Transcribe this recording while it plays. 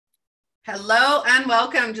Hello and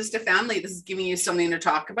welcome, Just a Family. This is giving you something to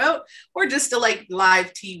talk about, or just a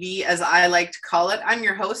live TV, as I like to call it. I'm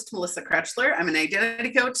your host, Melissa Krechler. I'm an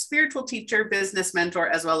identity coach, spiritual teacher, business mentor,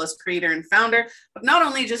 as well as creator and founder of not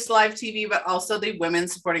only Just Live TV, but also the Women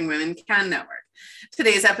Supporting Women Can Network.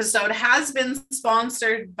 Today's episode has been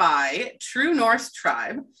sponsored by True North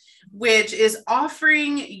Tribe, which is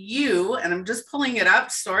offering you, and I'm just pulling it up,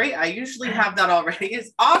 sorry, I usually have that already,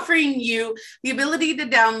 is offering you the ability to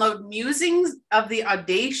download Musings of the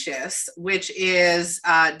Audacious, which is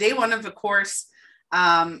day one of the course.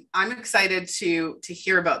 I'm excited to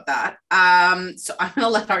hear about that. So I'm going to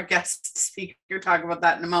let our guest speaker talk about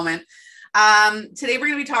that in a moment. Today we're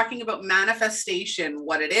going to be talking about manifestation,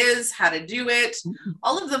 what it is, how to do it,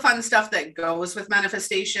 all of the fun stuff that goes with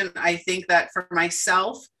manifestation. I think that for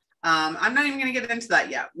myself, I'm not even going to get into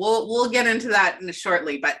that yet. We'll get into that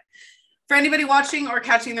shortly. But for anybody watching or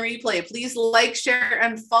catching the replay, please like, share,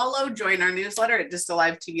 and follow. Join our newsletter at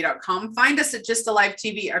justalivetv.com. Find us at Just Alive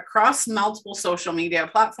TV across multiple social media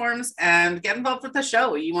platforms and get involved with the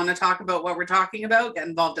show. You want to talk about what we're talking about, get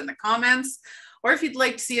involved in the comments. Or if you'd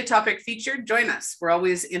like to see a topic featured, join us. We're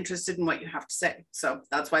always interested in what you have to say. So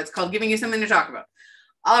that's why it's called Giving You Something to Talk About.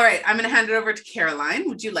 All right, I'm going to hand it over to Caroline.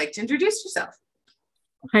 Would you like to introduce yourself?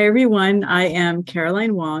 Hi, everyone. I am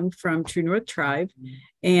Caroline Wong from True North Tribe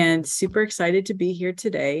and super excited to be here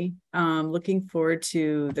today. Looking forward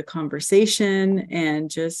to the conversation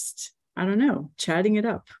and just, chatting it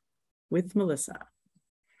up with Melissa.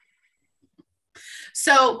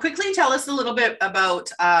 So quickly tell us a little bit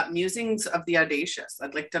about Musings of the Audacious.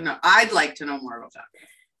 I'd like to know more about that.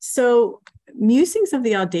 So Musings of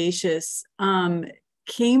the Audacious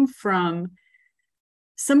came from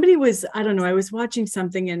I was watching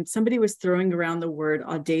something and somebody was throwing around the word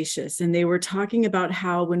audacious, and they were talking about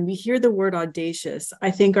how when we hear the word audacious,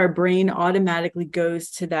 I think our brain automatically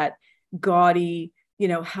goes to that gaudy,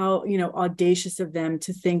 audacious of them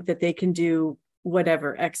to think that they can do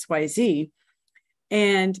whatever, X, Y, Z.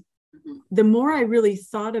 And the more I really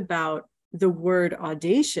thought about the word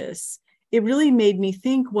audacious, it really made me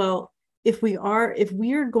think, well, if we are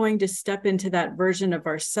going to step into that version of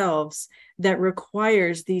ourselves that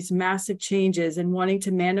requires these massive changes and wanting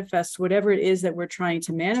to manifest whatever it is that we're trying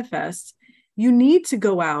to manifest, you need to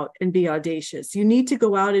go out and be audacious. You need to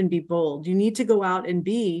go out and be bold. You need to go out and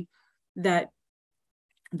be that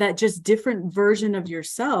just different version of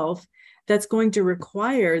yourself that's going to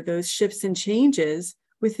require those shifts and changes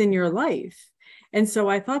within your life. And so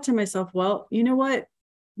I thought to myself, well, you know what?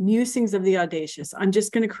 Musings of the Audacious. I'm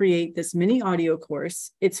just going to create this mini audio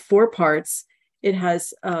course. It's 4 parts. It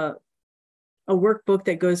has a workbook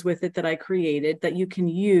that goes with it that I created that you can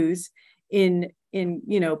use in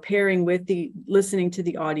pairing with the listening to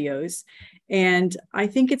the audios. And I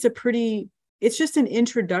think it's just an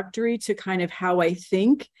introductory to kind of how I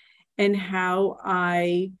think and how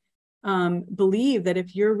I believe that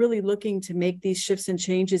if you're really looking to make these shifts and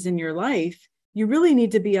changes in your life, you really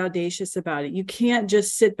need to be audacious about it. You can't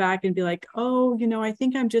just sit back and be like, oh, I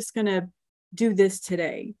think I'm just going to do this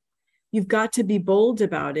today. You've got to be bold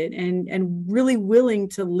about it and really willing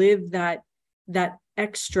to live that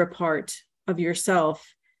extra part of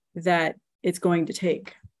yourself that it's going to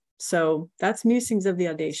take. So that's Musings of the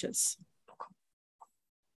Audacious.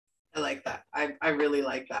 I like that. I really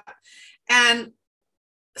like that. And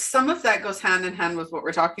some of that goes hand in hand with what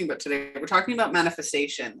we're talking about today. We're talking about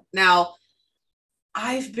manifestation. Now,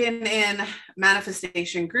 I've been in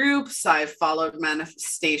manifestation groups. I've followed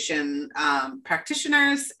manifestation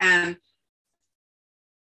practitioners, and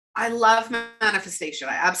I love manifestation.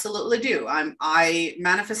 I absolutely do.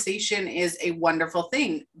 Manifestation is a wonderful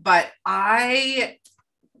thing, but I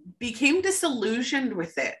became disillusioned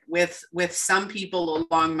with it with some people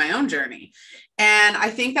along my own journey. And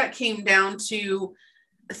I think that came down to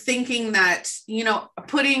thinking that,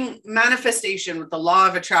 putting manifestation with the law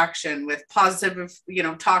of attraction, with positive,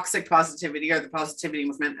 toxic positivity, or the positivity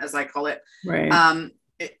movement, as I call it, right.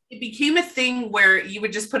 It became a thing where you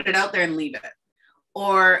would just put it out there and leave it.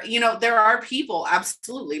 Or, there are people,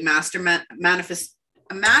 absolutely master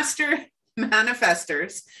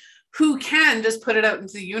manifestors who can just put it out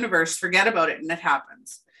into the universe, forget about it, and it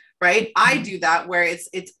happens. Right. I do that where it's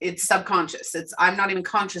subconscious. I'm not even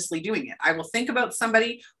consciously doing it. I will think about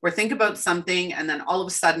somebody or think about something, and then all of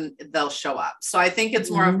a sudden they'll show up. So I think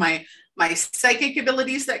it's more of my psychic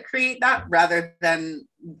abilities that create that rather than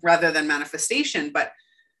manifestation. But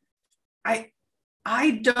I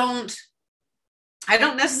don't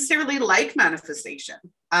necessarily like manifestation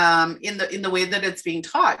in the way that it's being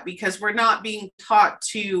taught, because we're not being taught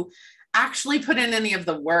to actually put in any of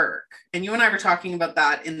the work. And you and I were talking about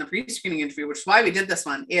that in the pre-screening interview, which is why we did this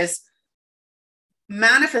one, is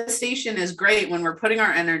manifestation is great when we're putting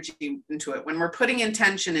our energy into it, when we're putting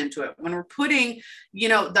intention into it, when we're putting,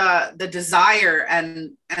 the desire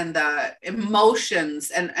and the emotions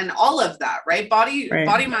and all of that, right? Body,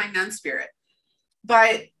 mind, and spirit.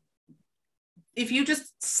 But if you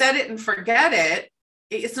just set it and forget it,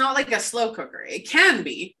 it's not like a slow cooker. It can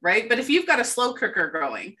be, right? But if you've got a slow cooker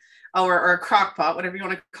going, or a crock pot, whatever you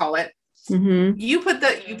want to call it, you put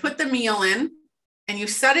the meal in and you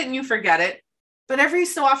set it and you forget it. But every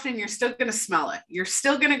so often, you're still going to smell it. You're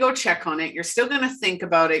still going to go check on it. You're still going to think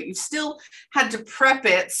about it. You've still had to prep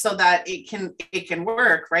it so that it can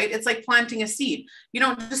work, right? It's like planting a seed. You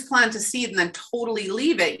don't just plant a seed and then totally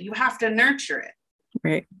leave it. You have to nurture it.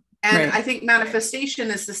 Right. And I think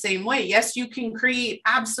manifestation is the same way. Yes, you can create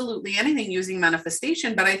absolutely anything using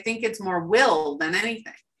manifestation, but I think it's more will than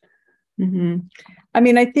anything. I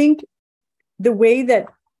mean, I think the way that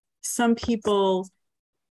some people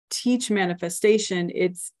teach manifestation,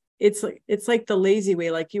 it's like the lazy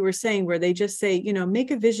way, like you were saying, where they just say,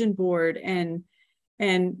 make a vision board and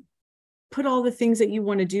put all the things that you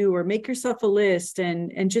want to do, or make yourself a list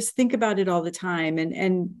and just think about it all the time.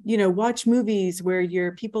 And watch movies where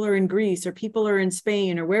your people are in Greece or people are in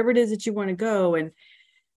Spain or wherever it is that you want to go. And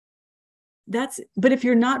but if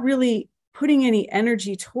you're not really putting any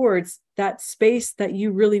energy towards that space that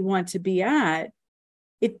you really want to be at,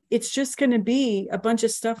 it's just going to be a bunch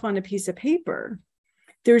of stuff on a piece of paper.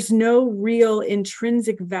 There's no real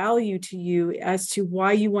intrinsic value to you as to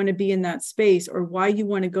why you want to be in that space, or why you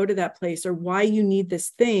want to go to that place, or why you need this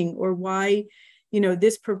thing, or why,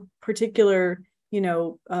 this particular,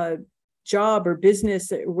 job or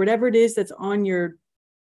business, or whatever it is that's on your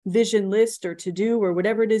vision list or to do, or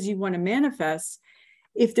whatever it is you want to manifest.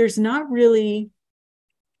 If there's not really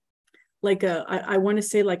like I want to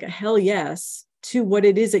say like a hell yes to what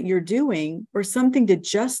it is that you're doing, or something to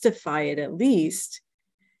justify it, at least,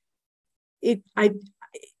 it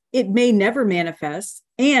may never manifest.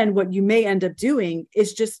 And what you may end up doing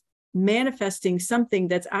is just manifesting something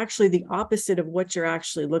that's actually the opposite of what you're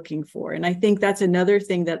actually looking for. And I think that's another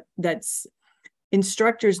thing that's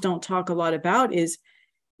instructors don't talk a lot about, is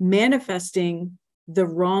manifesting the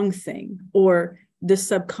wrong thing, or the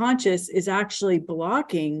subconscious is actually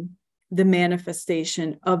blocking the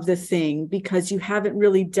manifestation of the thing because you haven't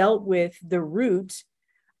really dealt with the root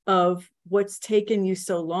of what's taken you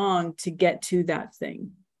so long to get to that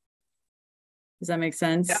thing. Does that make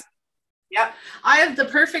sense? Yeah. I have the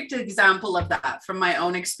perfect example of that from my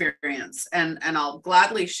own experience. And I'll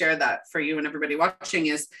gladly share that for you and everybody watching.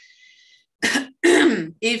 Is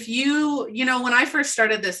if when I first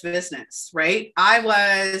started this business, right, I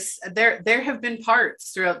was there have been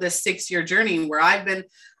parts throughout this 6-year journey where I've been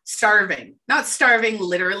starving, not starving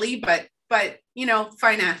literally, but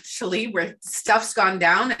financially, where stuff's gone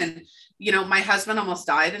down. And, my husband almost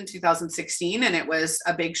died in 2016, and it was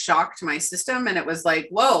a big shock to my system. And it was like,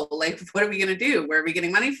 whoa, like, what are we going to do? Where are we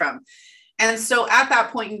getting money from? And so at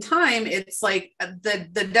that point in time, it's like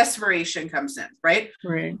the desperation comes in, right?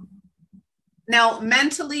 Right. Now,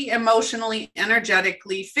 mentally, emotionally,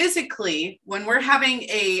 energetically, physically, when we're having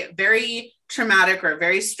a very traumatic or a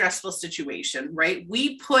very stressful situation, right,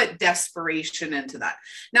 we put desperation into that.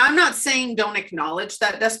 Now, I'm not saying don't acknowledge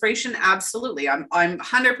that desperation. Absolutely. I'm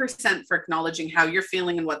 100% for acknowledging how you're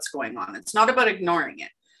feeling and what's going on. It's not about ignoring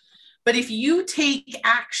it. But if you take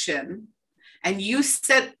action and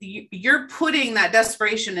you're putting that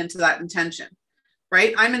desperation into that intention,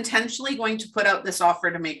 right? I'm intentionally going to put out this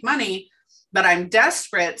offer to make money, but I'm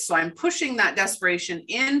desperate. So I'm pushing that desperation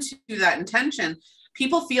into that intention.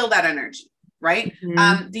 People feel that energy, right?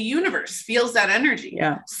 The universe feels that energy.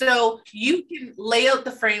 Yeah. So you can lay out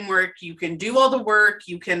the framework, you can do all the work,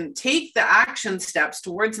 you can take the action steps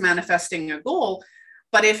towards manifesting a goal.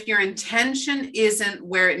 But if your intention isn't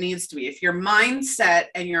where it needs to be, if your mindset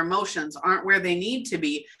and your emotions aren't where they need to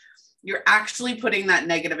be, you're actually putting that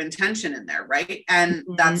negative intention in there, right? And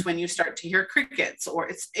that's when you start to hear crickets, or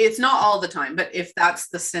it's not all the time, but if that's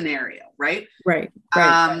the scenario, right? Right.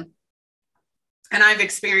 And I've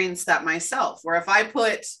experienced that myself, where if I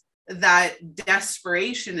put that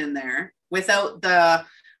desperation in there without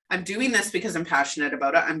I'm doing this because I'm passionate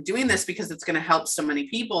about it, I'm doing this because it's going to help so many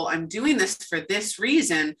people, I'm doing this for this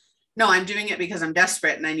reason. No, I'm doing it because I'm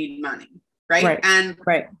desperate and I need money, right? And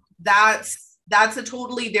that's a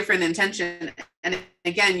totally different intention. And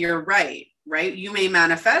again, you're right? You may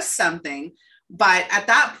manifest something, but at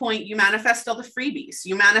that point, you manifest all the freebies.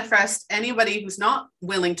 You manifest anybody who's not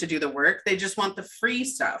willing to do the work. They just want the free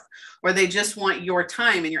stuff, or they just want your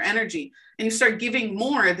time and your energy, and you start giving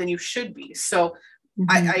more than you should be. So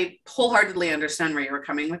I wholeheartedly understand where you were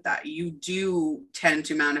coming with that. You do tend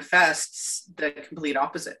to manifest the complete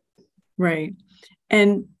opposite. Right.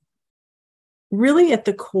 And really at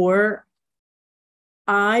the core,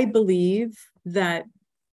 I believe that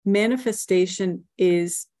manifestation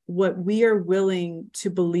is what we are willing to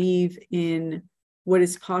believe in what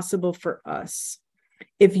is possible for us.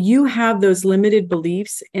 If you have those limited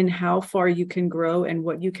beliefs in how far you can grow and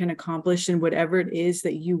what you can accomplish and whatever it is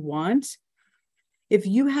that you want, if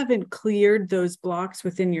you haven't cleared those blocks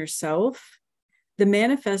within yourself, the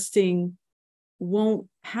manifesting won't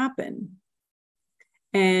happen.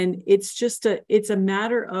 And it's a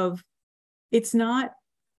matter of, it's not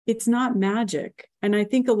magic. And I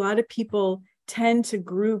think a lot of people tend to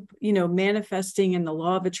group, manifesting and the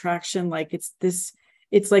law of attraction like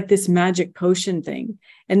it's like this magic potion thing.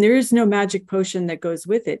 And there is no magic potion that goes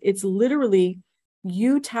with it. It's literally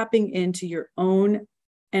you tapping into your own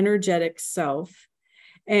energetic self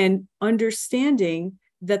and understanding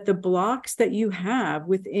that the blocks that you have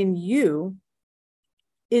within you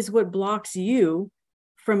is what blocks you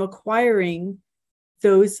from acquiring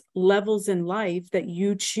those levels in life that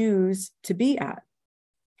you choose to be at.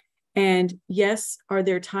 And yes, are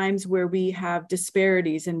there times where we have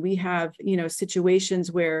disparities and we have,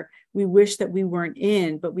 situations where we wish that we weren't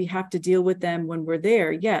in, but we have to deal with them when we're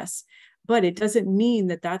there? Yes, but it doesn't mean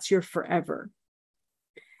that that's your forever.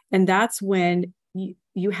 And that's when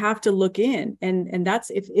you have to look in. And that's,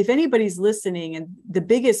 if anybody's listening, and the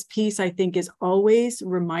biggest piece I think is always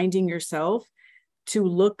reminding yourself to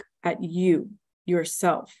look at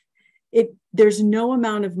yourself. There's no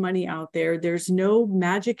amount of money out there. There's no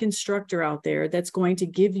magic instructor out there that's going to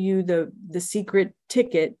give you the secret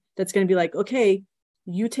ticket that's going to be like, okay,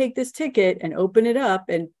 you take this ticket and open it up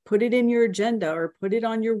and put it in your agenda or put it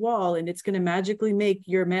on your wall and it's going to magically make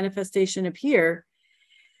your manifestation appear.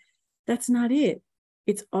 That's not it.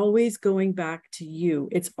 It's always going back to you.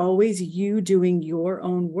 It's always you doing your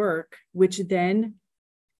own work, which then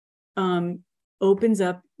opens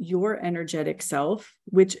up your energetic self,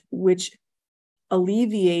 which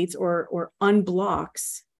alleviates or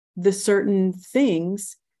unblocks the certain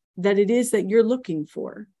things that it is that you're looking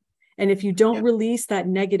for. And if you don't release that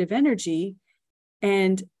negative energy,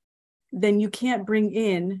 and then you can't bring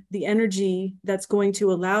in the energy that's going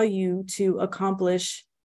to allow you to accomplish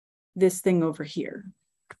this thing over here.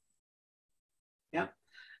 Yeah.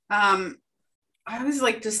 I always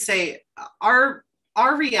like to say our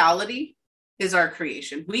reality is our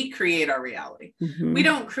creation. We create our reality. Mm-hmm. We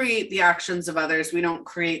don't create the actions of others. We don't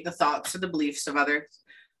create the thoughts or the beliefs of others.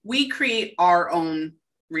 We create our own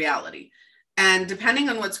reality. And depending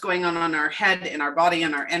on what's going on our head, in our body,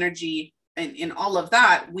 and our energy, and in all of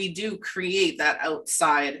that, we do create that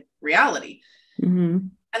outside reality. Mm-hmm.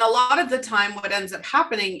 And a lot of the time, what ends up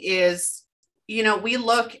happening is, we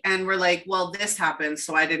look and we're like, well, this happened,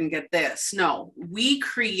 so I didn't get this. No, we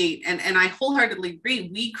create, and I wholeheartedly agree,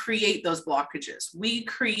 we create those blockages. We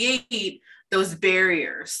create those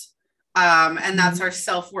barriers. And that's our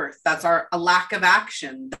self-worth. That's a lack of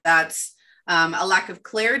action. That's a lack of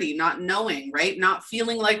clarity, not knowing, right? Not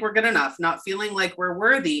feeling like we're good enough, not feeling like we're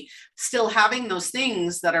worthy, still having those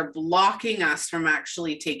things that are blocking us from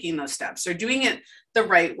actually taking those steps or doing it the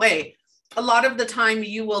right way. A lot of the time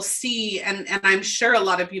you will see, and I'm sure a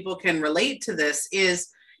lot of people can relate to this, is,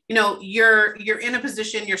 you're in a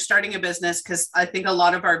position, you're starting a business, because I think a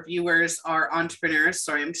lot of our viewers are entrepreneurs.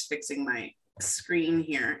 Sorry, I'm just fixing my screen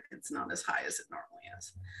here. It's not as high as it normally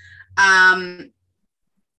is.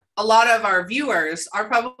 A lot of our viewers are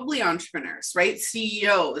probably entrepreneurs, right?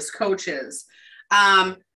 CEOs, coaches.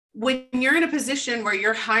 When you're in a position where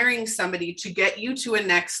you're hiring somebody to get you to a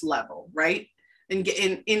next level, right? And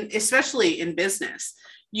especially in business,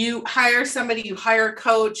 you hire somebody, you hire a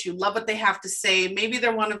coach, you love what they have to say. Maybe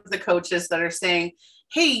they're one of the coaches that are saying,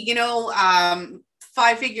 hey,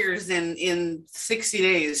 5 figures in 60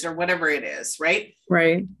 days or whatever it is, right?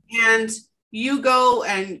 Right. And you go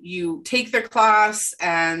and you take their class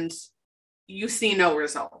and you see no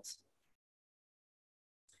results.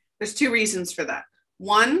 There's 2 reasons for that.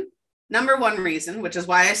 Number one reason, which is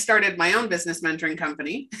why I started my own business mentoring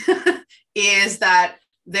company, is that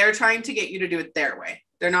they're trying to get you to do it their way.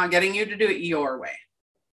 They're not getting you to do it your way.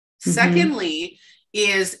 Mm-hmm. Secondly,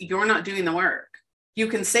 is you're not doing the work. You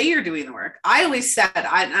can say you're doing the work. I always said, and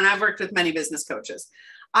I've worked with many business coaches,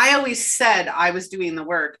 I always said I was doing the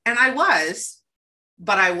work, and I was,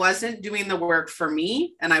 but I wasn't doing the work for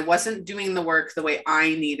me, and I wasn't doing the work the way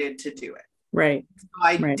I needed to do it. Right. So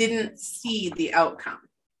I didn't see the outcome.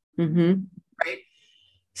 Mm-hmm. Right.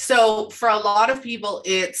 So for a lot of people,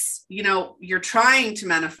 it's, you know, you're trying to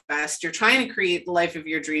manifest, you're trying to create the life of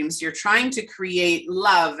your dreams, you're trying to create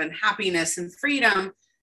love and happiness and freedom.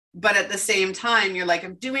 But at the same time, you're like,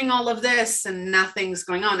 I'm doing all of this and nothing's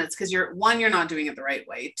going on. It's because you're not doing it the right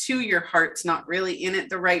way. Two, your heart's not really in it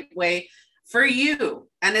the right way for you.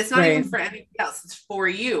 And it's not even for anybody else. It's for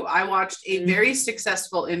you. I watched a very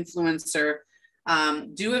successful influencer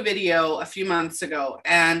do a video a few months ago,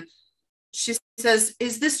 and she says,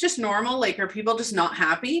 is this just normal? Like, are people just not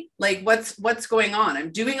happy? Like, what's going on?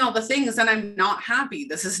 I'm doing all the things and I'm not happy.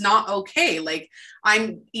 This is not okay. Like,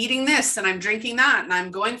 I'm eating this and I'm drinking that and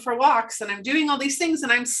I'm going for walks and I'm doing all these things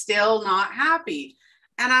and I'm still not happy.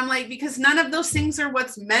 And I'm like, because none of those things are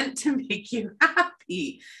what's meant to make you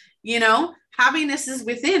happy. You know, happiness is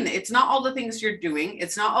within. It's not all the things you're doing.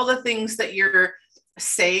 It's not all the things that you're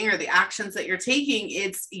saying or the actions that you're taking.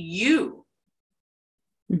 It's you.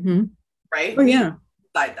 Mm-hmm. Right? Oh, yeah.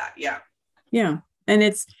 Like that. Yeah. Yeah. And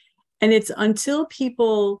it's until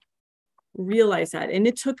people realize that. And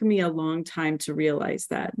it took me a long time to realize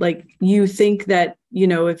that. Like, you think that, you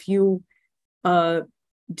know, if you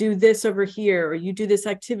do this over here, or you do this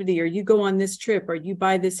activity, or you go on this trip, or you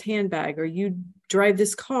buy this handbag, or you drive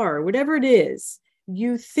this car, or whatever it is,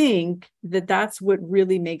 you think that that's what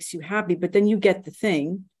really makes you happy. But then you get the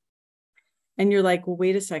thing and you're like, well,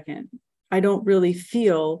 wait a second. I don't really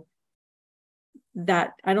feel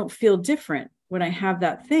that. I don't feel different when I have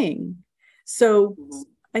that thing. So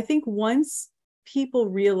I think once people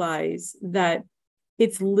realize that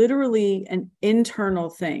it's literally an internal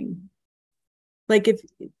thing, like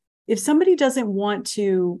if somebody doesn't want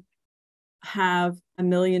to have $1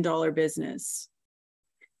 million business,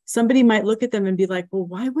 somebody might look at them and be like, well,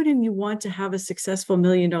 why wouldn't you want to have a successful $1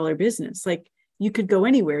 million business? Like, you could go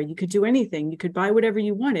anywhere, you could do anything, you could buy whatever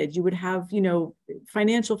you wanted, you would have, you know,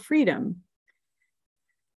 financial freedom.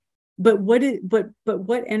 But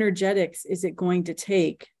what energetics is it going to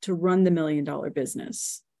take to run the $1 million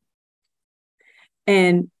business?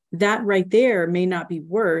 And that right there may not be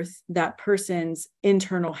worth that person's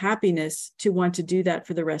internal happiness to want to do that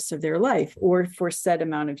for the rest of their life or for a set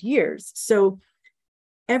amount of years. So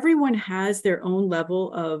everyone has their own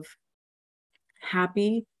level of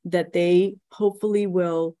happy that they hopefully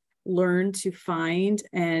will learn to find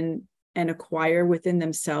and acquire within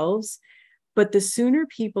themselves. But the sooner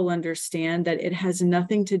people understand that it has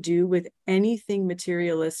nothing to do with anything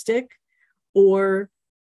materialistic or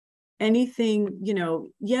anything, you know,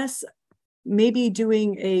 yes, maybe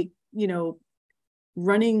doing a, you know,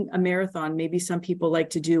 running a marathon, maybe some people like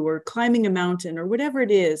to do, or climbing a mountain or whatever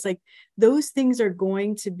it is, like those things are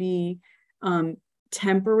going to be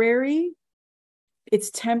temporary.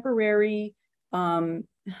 It's temporary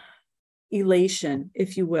elation,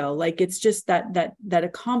 if you will. Like, it's just that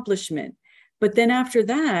accomplishment. But then after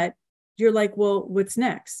that, you're like, well, what's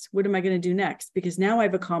next? What am I going to do next? Because now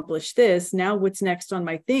I've accomplished this. Now what's next on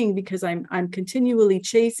my thing? Because I'm continually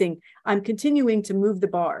chasing, I'm continuing to move the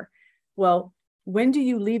bar. Well, when do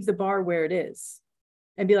you leave the bar where it is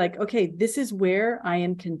and be like, okay, this is where I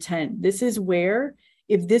am content. This is where,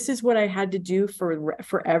 if this is what I had to do for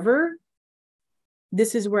forever,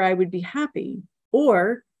 this is where I would be happy.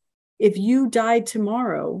 Or if you died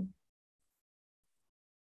tomorrow,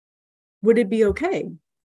 would it be okay?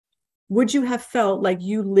 Would you have felt like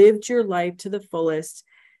you lived your life to the fullest?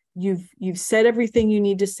 You've said everything you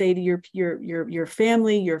need to say to your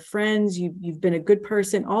family, your friends. You've been a good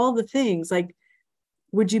person, all the things. Like,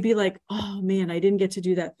 would you be like, oh man, I didn't get to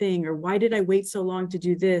do that thing, or why did I wait so long to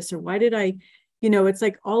do this, or why did I, you know, it's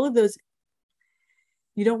like all of those.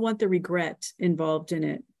 You don't want the regret involved in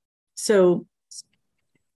it. So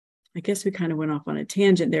I guess we kind of went off on a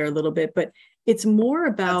tangent there a little bit, but it's more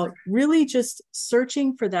about really just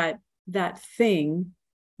searching for that thing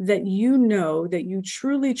that you know that you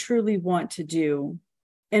truly, truly want to do,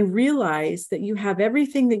 and realize that you have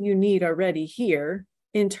everything that you need already here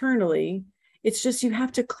internally. It's just, you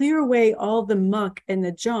have to clear away all the muck and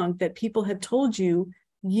the junk that people have told you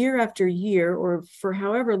year after year, or for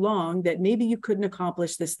however long, that maybe you couldn't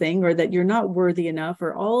accomplish this thing, or that you're not worthy enough,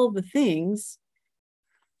 or all the things.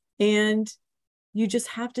 And you just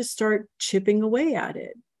have to start chipping away at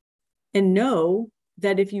it and know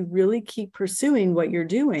that if you really keep pursuing what you're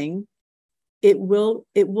doing, it will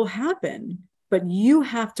happen, but you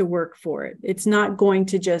have to work for it. It's not going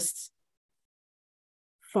to just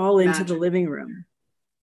fall into the living room.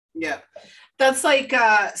 Yeah. That's like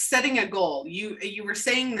setting a goal. You were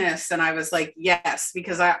saying this and I was like, yes,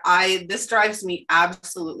 because I this drives me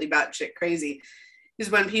absolutely batshit crazy,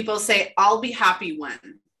 is when people say, I'll be happy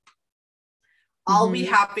when. I'll be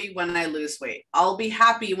happy when I lose weight. I'll be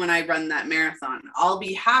happy when I run that marathon. I'll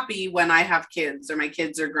be happy when I have kids or my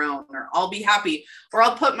kids are grown, or I'll be happy, or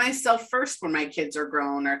I'll put myself first when my kids are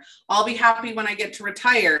grown, or I'll be happy when I get to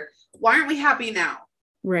retire. Why aren't we happy now?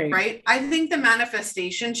 Right. I think the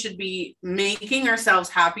manifestation should be making ourselves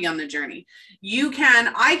happy on the journey.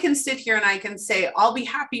 I can sit here and I can say, I'll be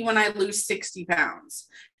happy when I lose 60 pounds,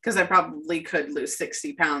 because I probably could lose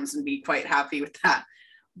 60 pounds and be quite happy with that.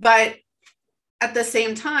 But at the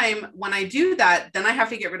same time, when I do that, then I have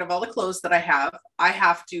to get rid of all the clothes that I have. I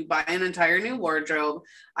have to buy an entire new wardrobe.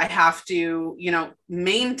 I have to,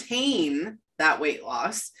 maintain that weight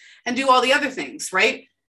loss and do all the other things, right?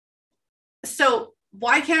 So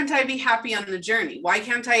why can't I be happy on the journey? Why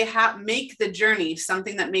can't I make the journey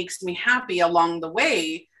something that makes me happy along the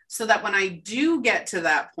way, so that when I do get to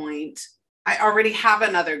that point, I already have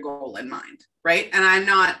another goal in mind, right? And I'm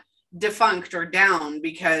not defunct or down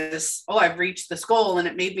because, I've reached this goal and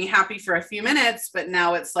it made me happy for a few minutes, but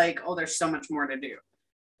now it's like, there's so much more to do.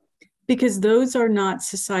 Because those are not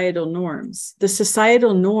societal norms. The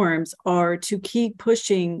societal norms are to keep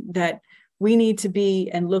pushing that we need to be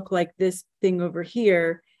and look like this thing over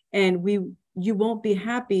here, and you won't be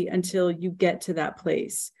happy until you get to that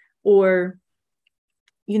place. Or,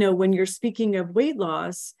 when you're speaking of weight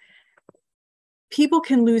loss, people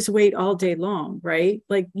can lose weight all day long, right?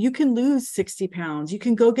 Like, you can lose 60 pounds. You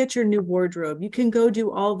can go get your new wardrobe. You can go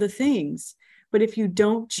do all the things. But if you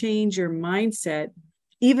don't change your mindset,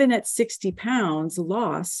 even at 60 pounds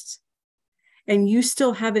lost, and you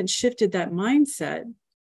still haven't shifted that mindset,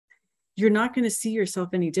 you're not going to see yourself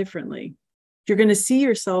any differently. You're going to see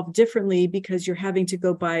yourself differently because you're having to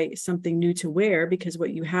go buy something new to wear because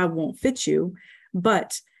what you have won't fit you.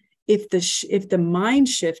 But if the mind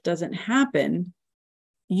shift doesn't happen,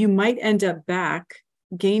 you might end up back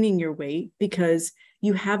gaining your weight because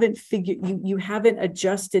you haven't you haven't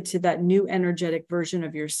adjusted to that new energetic version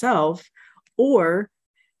of yourself, or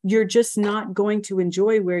you're just not going to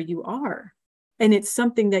enjoy where you are. And it's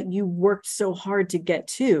something that you worked so hard to get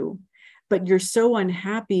to, but you're so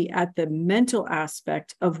unhappy at the mental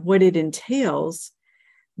aspect of what it entails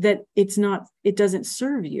that it doesn't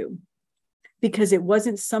serve you, because it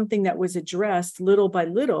wasn't something that was addressed little by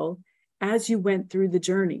little as you went through the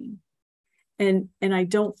journey. And I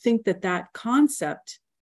don't think that concept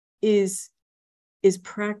is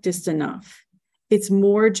practiced enough. It's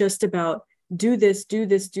more just about do this, do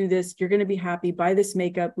this, do this. You're going to be happy, buy this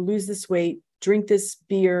makeup, lose this weight, drink this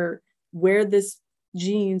beer, wear this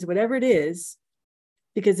jeans, whatever it is,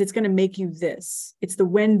 because it's going to make you this. It's the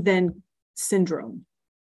when-then syndrome.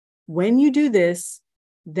 When you do this,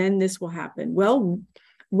 then this will happen. Well,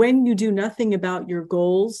 when you do nothing about your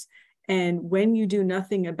goals, and when you do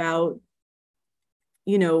nothing about,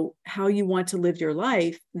 how you want to live your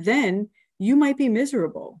life, then you might be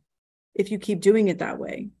miserable if you keep doing it that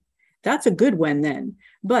way. That's a good when then.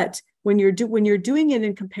 But when you're doing it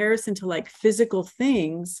in comparison to like physical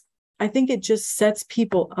things, I think it just sets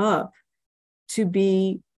people up to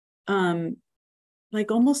be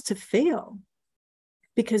like almost to fail,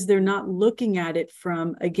 because they're not looking at it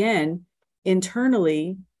from, again,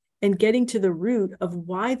 internally and getting to the root of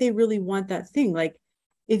why they really want that thing. Like,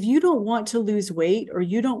 if you don't want to lose weight, or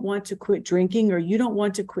you don't want to quit drinking, or you don't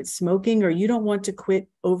want to quit smoking, or you don't want to quit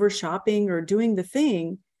over shopping or doing the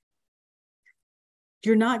thing,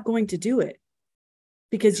 you're not going to do it,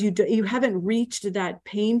 because you haven't reached that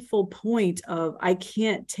painful point of, I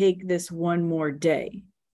can't take this one more day.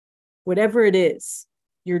 Whatever it is,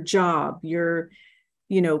 your job, your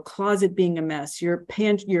closet being a mess, your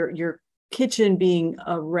kitchen being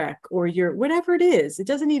a wreck, or your whatever it is, it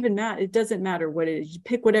doesn't even matter. It doesn't matter what it is. You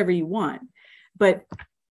pick whatever you want, but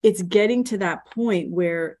it's getting to that point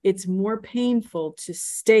where it's more painful to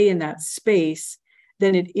stay in that space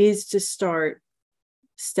than it is to start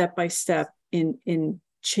step by step in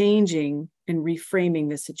changing and reframing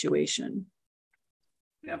the situation.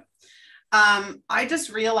 Yep. I just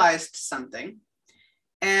realized something.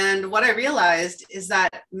 And what I realized is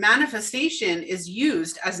that manifestation is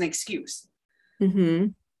used as an excuse. Mm-hmm.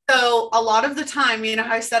 So a lot of the time,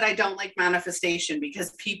 how I said I don't like manifestation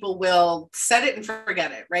because people will set it and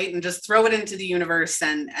forget it, right? And just throw it into the universe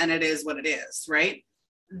and it is what it is, right?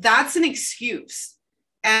 That's an excuse.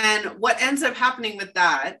 And what ends up happening with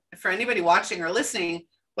that, for anybody watching or listening,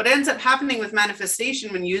 what ends up happening with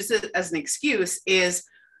manifestation when you use it as an excuse is,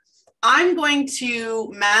 I'm going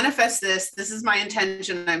to manifest this. This is my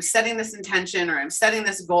intention. I'm setting this intention, or I'm setting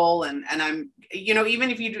this goal. And I'm, even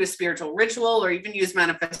if you do a spiritual ritual or even use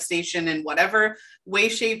manifestation in whatever way,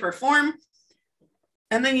 shape, or form,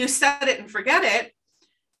 and then you set it and forget it,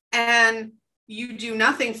 and you do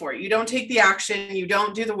nothing for it. You don't take the action, you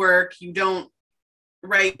don't do the work, you don't,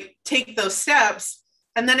 right, take those steps.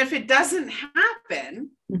 And then if it doesn't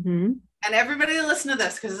happen, and everybody listen to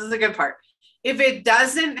this because this is a good part. If it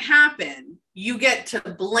doesn't happen, you get to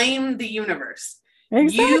blame the universe.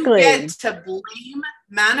 Exactly. You get to blame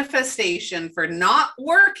manifestation for not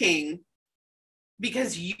working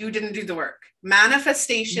because you didn't do the work.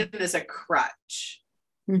 Manifestation is a crutch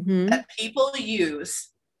that people use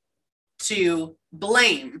to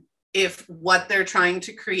blame if what they're trying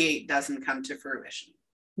to create doesn't come to fruition.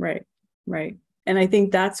 Right, right. And I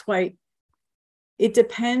think that's why it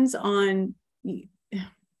depends on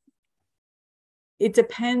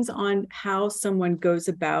how someone goes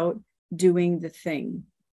about doing the thing,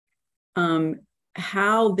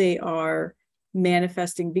 how they are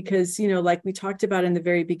manifesting, because, you know, like we talked about in the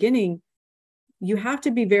very beginning, you have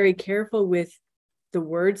to be very careful with the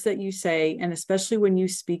words that you say, and especially when you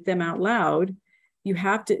speak them out loud, you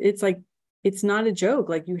have to, it's not a joke.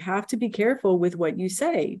 Like, you have to be careful with what you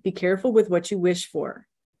say, be careful with what you wish for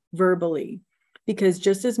verbally, because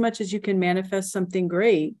just as much as you can manifest something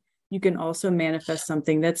great, you can also manifest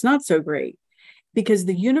something that's not so great, because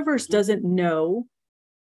the universe doesn't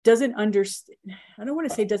understand. I don't want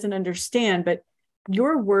to say doesn't understand, but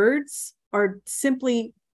your words are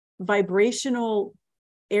simply vibrational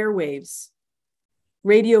airwaves,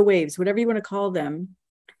 radio waves, whatever you want to call them.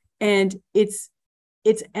 And it's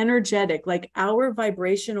energetic. Like, our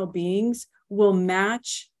vibrational beings will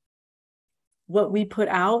match what we put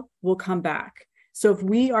out, will come back. So if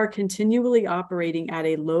we are continually operating at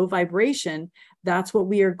a low vibration, that's what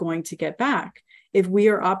we are going to get back. If we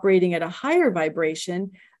are operating at a higher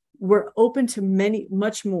vibration, we're open to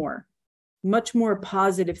much more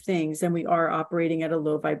positive things than we are operating at a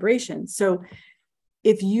low vibration. So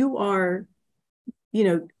if you are, you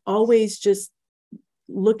know, always just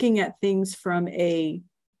looking at things from a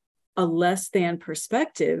less than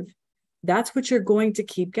perspective, that's what you're going to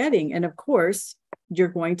keep getting. And of course, you're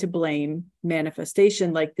going to blame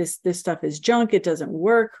manifestation, like this stuff is junk, it doesn't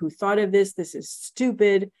work, who thought of this is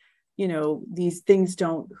stupid, you know, these things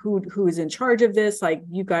don't, who is in charge of this, like,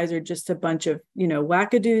 you guys are just a bunch of, you know,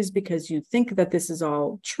 wackadoos because you think that this is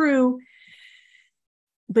all true.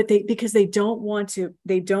 But because they don't want to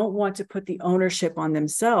put the ownership on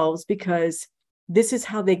themselves, because this is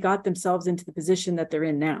how they got themselves into the position that they're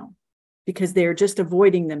in now, because they're just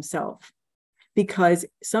avoiding themselves. Because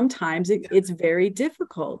sometimes it's very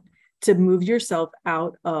difficult to move yourself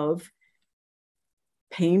out of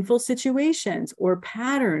painful situations or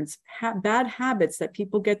patterns, bad habits that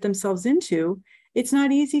people get themselves into. It's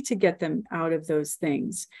not easy to get them out of those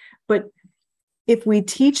things. But if we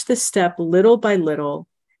teach the step little by little,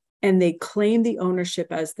 and they claim the ownership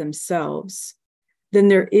as themselves, then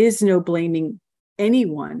there is no blaming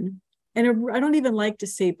anyone. And I don't even like to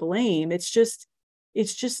say blame. It's just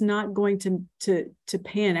not going to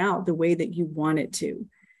pan out the way that you want it to.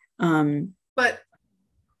 But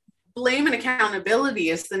blame and accountability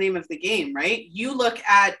is the name of the game, right? You look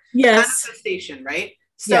at manifestation, right?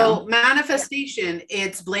 So manifestation,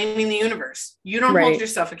 it's blaming the universe. You don't hold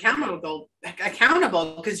yourself accountable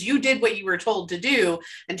because you did what you were told to do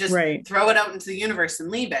and just throw it out into the universe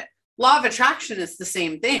and leave it. Law of attraction is the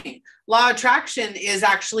same thing. Law of attraction is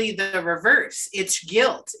actually the reverse. It's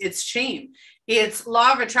guilt. It's shame. It's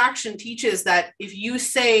law of attraction teaches that if you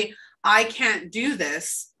say, I can't do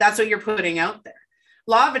this, that's what you're putting out there.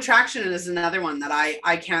 Law of attraction is another one that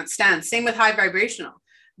I can't stand. Same with high vibrational.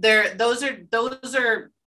 Those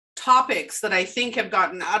are topics that I think have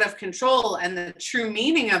gotten out of control, and the true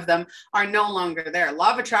meaning of them are no longer there.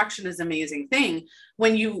 Law of attraction is an amazing thing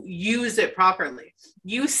when you use it properly.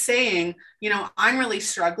 You saying, you know, I'm really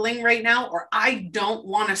struggling right now, or I don't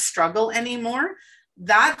want to struggle anymore.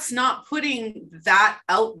 That's not putting that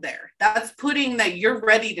out there. That's putting that you're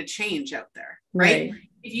ready to change out there, right?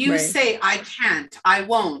 If you say, I can't, I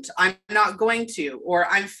won't, I'm not going to, or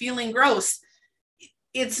I'm feeling gross,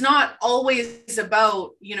 it's not always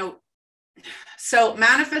about, you know, so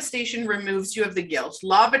manifestation removes you of the guilt.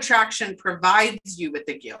 Law of attraction provides you with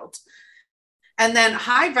the guilt. And then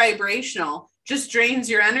high vibrational just drains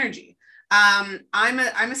your energy. I'm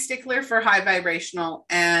a stickler for high vibrational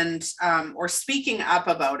and, or speaking up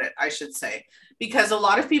about it, I should say, because a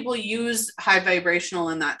lot of people use high vibrational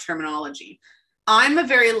in that terminology. I'm a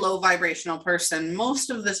very low vibrational person most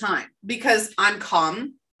of the time because I'm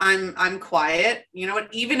calm. I'm quiet. You know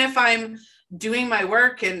what? Even if I'm doing my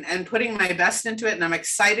work and putting my best into it and I'm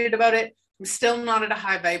excited about it, I'm still not at a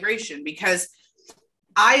high vibration because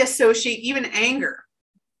I associate even anger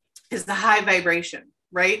is the high vibration,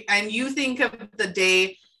 right? And you think of the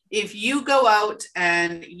day if you go out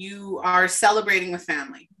and you are celebrating with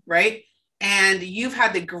family, right? And you've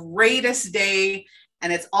had the greatest day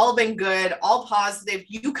and it's all been good, all positive.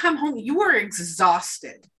 You come home, you are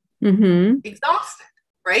exhausted, exhausted,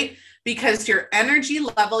 right? Because your energy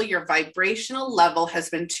level, your vibrational level has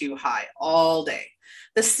been too high all day.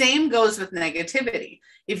 The same goes with negativity.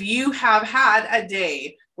 If you have had a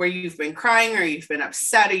day where you've been crying or you've been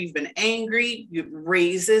upset or you've been angry, it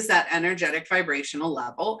raises that energetic vibrational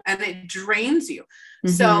level and it drains you.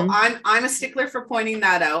 So I'm a stickler for pointing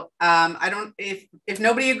that out. I don't, if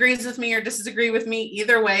nobody agrees with me or disagree with me,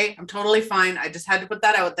 either way, I'm totally fine. I just had to put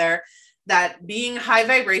that out there, that being high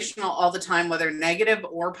vibrational all the time, whether negative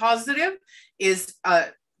or positive, is a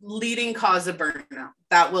leading cause of burnout.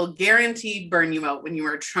 That will guaranteed burn you out when you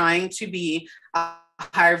are trying to be a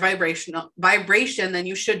higher vibration than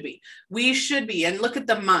you should be. We should be, and look at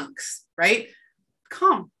the monks, right?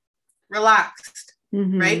 Calm, relaxed,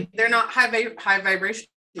 right? They're not high vibrational.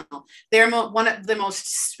 They're one of the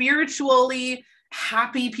most spiritually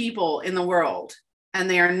happy people in the world, and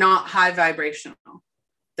they are not high vibrational.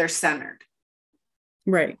 They're centered.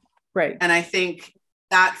 Right. And I think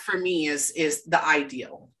that for me is the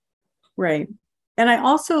ideal. Right. And I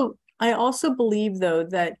also believe though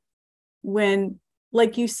that when,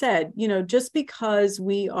 like you said, just because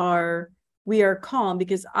we are calm,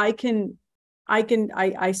 because I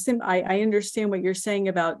understand what you're saying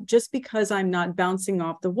about just because I'm not bouncing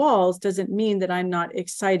off the walls doesn't mean that I'm not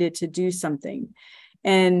excited to do something.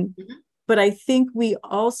 And, but I think we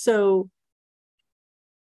also,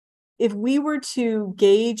 if we were to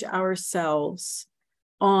gauge ourselves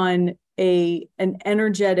on an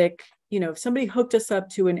energetic, if somebody hooked us up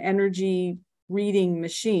to an energy reading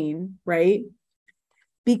machine, right?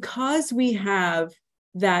 Because we have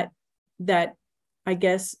that, I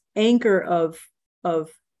guess, anchor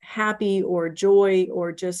of happy or joy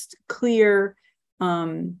or just clear,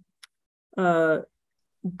 goodness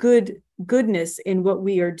in what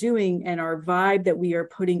we are doing and our vibe that we are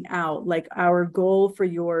putting out, like our goal for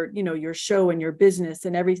your show and your business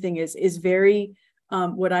and everything is very,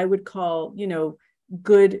 what I would call,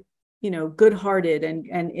 good-hearted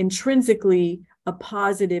and intrinsically a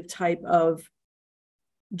positive type of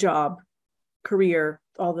job, career,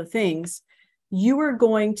 all the things. You are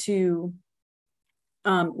going to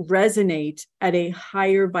resonate at a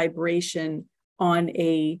higher vibration on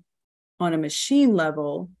a machine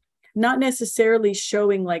level, not necessarily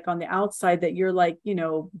showing like on the outside that you're like,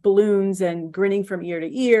 balloons and grinning from ear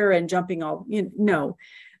to ear and jumping all, no,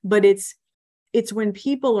 but it's when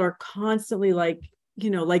people are constantly like,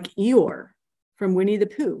 like Eeyore from Winnie the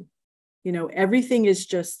Pooh, everything is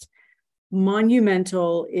just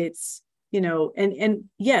monumental. It's, and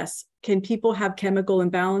yes, can people have chemical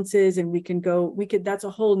imbalances? And that's a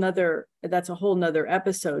whole nother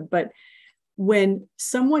episode. But when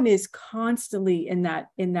someone is constantly in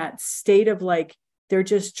that state of like, they're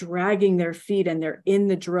just dragging their feet and they're in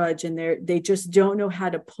the drudge and they just don't know how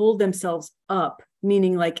to pull themselves up,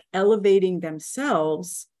 meaning like elevating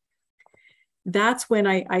themselves, that's when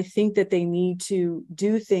I think that they need to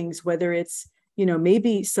do things, whether it's,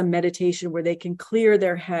 maybe some meditation where they can clear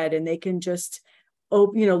their head and they can just,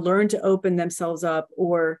 learn to open themselves up,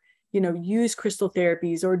 or, use crystal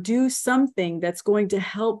therapies or do something that's going to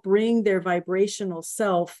help bring their vibrational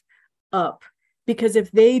self up. Because if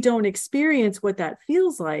they don't experience what that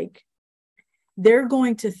feels like, they're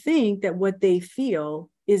going to think that what they feel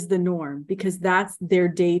is the norm, because that's their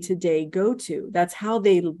day-to-day go-to. That's how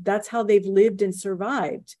they've lived and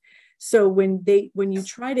survived. So when you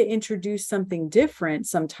try to introduce something different,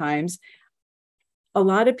 sometimes a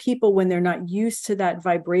lot of people, when they're not used to that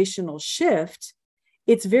vibrational shift,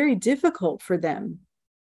 it's very difficult for them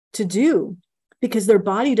to do because their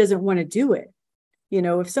body doesn't want to do it.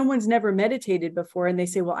 If someone's never meditated before and they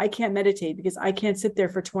say, well, I can't meditate because I can't sit there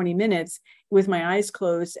for 20 minutes with my eyes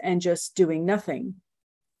closed and just doing nothing.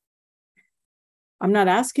 I'm not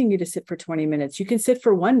asking you to sit for 20 minutes. You can sit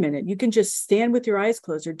for 1 minute. You can just stand with your eyes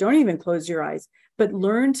closed, or don't even close your eyes, but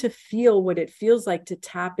learn to feel what it feels like to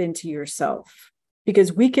tap into yourself,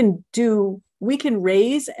 because we can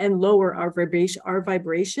raise and lower our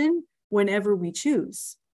vibration whenever we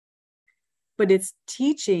choose. But it's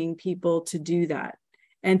teaching people to do that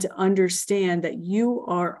and to understand that you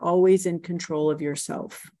are always in control of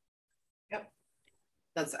yourself. Yep.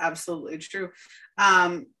 That's absolutely true.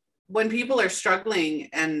 When people are struggling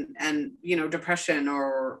and depression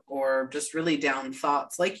or just really down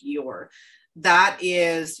thoughts like that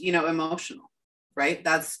is, emotional, right?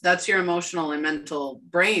 That's your emotional and mental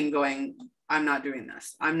brain going, I'm not doing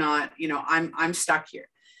this. I'm not, I'm stuck here.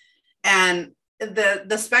 And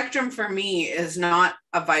the spectrum for me is not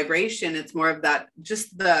a vibration. It's more of that,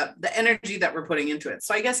 just the energy that we're putting into it.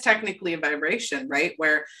 So I guess technically a vibration, right?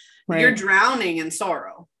 Where you're drowning in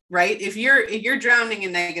sorrow, right? If you're drowning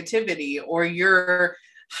in negativity, or you're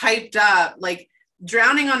hyped up, like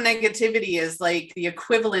drowning on negativity is like the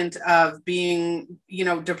equivalent of being,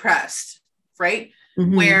 depressed, right?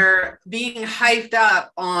 Mm-hmm. Where being hyped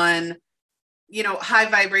up on, high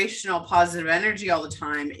vibrational positive energy all the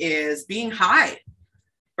time is being high,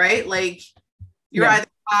 right? Like you're either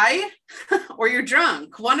high or you're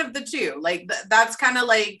drunk, one of the two. Like that's kind of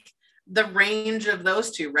like the range of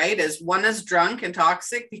those two, right? Is one is drunk and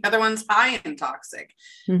toxic, the other one's high and toxic,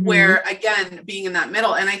 mm-hmm. where again, being in that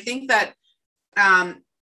middle. And I think that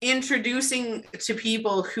introducing to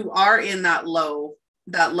people who are in that low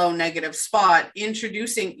negative spot,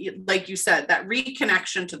 introducing, like you said, that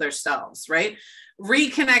reconnection to themselves, right?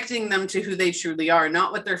 Reconnecting them to who they truly are,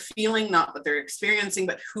 not what they're feeling, not what they're experiencing,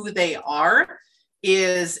 but who they are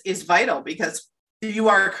is vital. Because you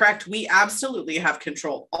are correct. We absolutely have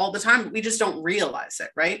control all the time. We just don't realize it,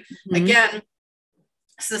 right? Mm-hmm. Again,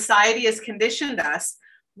 society has conditioned us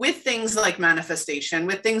with things like manifestation,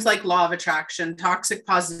 with things like law of attraction, toxic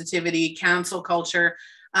positivity, cancel culture,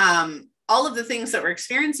 all of the things that we're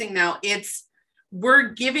experiencing now. We're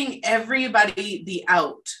giving everybody the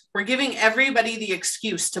out. We're giving everybody the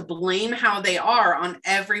excuse to blame how they are on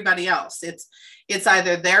everybody else. It's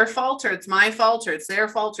either their fault, or it's my fault, or it's their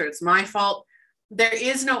fault, or it's my fault. There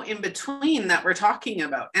is no in between that we're talking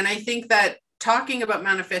about. And I think that talking about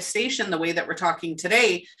manifestation the way that we're talking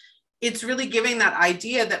today, it's really giving that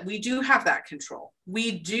idea that we do have that control.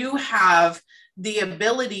 We do have the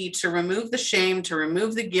ability to remove the shame, to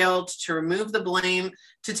remove the guilt, to remove the blame,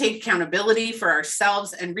 to take accountability for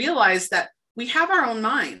ourselves, and realize that we have our own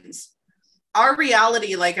minds. Our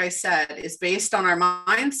reality, like I said, is based on our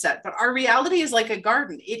mindset, but our reality is like a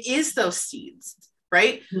garden. It is those seeds,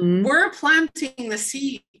 right? Mm-hmm. We're planting the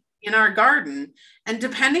seed in our garden. And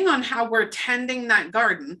depending on how we're tending that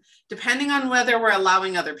garden, depending on whether we're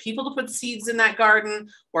allowing other people to put seeds in that garden,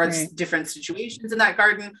 or right, different situations in that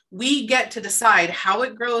garden, we get to decide how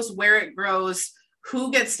it grows, where it grows,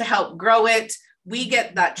 who gets to help grow it. We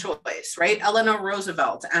get that choice, right? Eleanor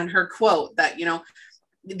Roosevelt and her quote that,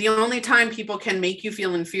 the only time people can make you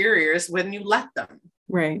feel inferior is when you let them.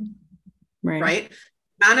 Right. Right.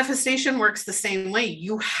 Manifestation works the same way.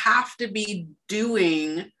 You have to be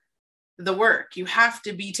doing the work. You have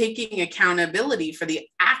to be taking accountability for the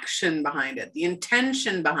action behind it, the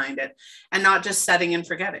intention behind it, and not just setting and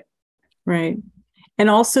forgetting. Right.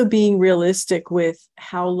 And also being realistic with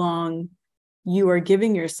how long you are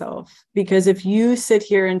giving yourself. Because if you sit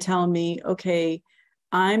here and tell me, okay,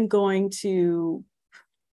 I'm going to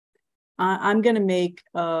make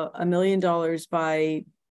 $1 million by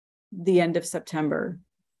the end of September.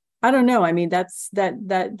 I don't know. I mean,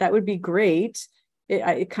 that would be great.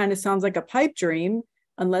 It kind of sounds like a pipe dream,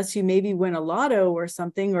 unless you maybe win a lotto or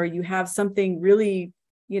something, or you have something really,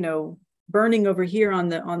 burning over here on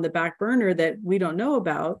the back burner that we don't know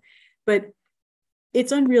about. But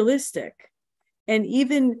it's unrealistic. And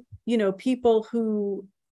even, people who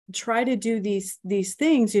try to do these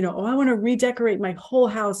things, I want to redecorate my whole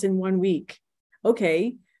house in 1 week.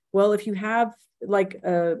 Okay, well, if you have like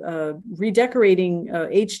a redecorating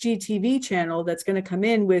HGTV channel that's going to come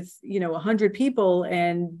in with 100 people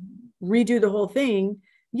and redo the whole thing,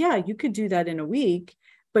 yeah, you could do that in a week,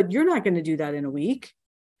 but you're not going to do that in a week.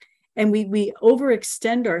 And we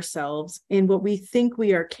overextend ourselves in what we think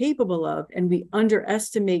we are capable of, and we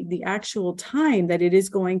underestimate the actual time that it is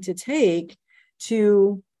going to take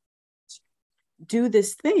to do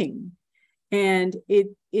this thing. And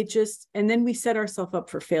and then we set ourselves up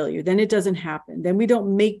for failure. Then it doesn't happen. Then we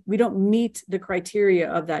don't meet the criteria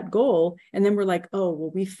of that goal. And then we're like, oh,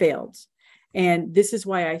 well, we failed. And this is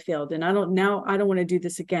why I failed. And I don't want to do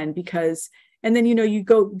this again because, and then,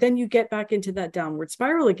 you get back into that downward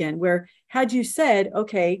spiral again, where had you said,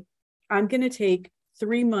 okay, I'm going to take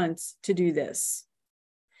 3 months to do this.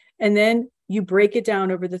 And then you break it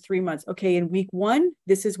down over the 3 months. Okay, in week 1,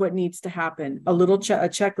 this is what needs to happen. A little a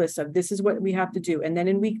checklist of this is what we have to do. And then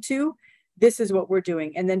in week 2, this is what we're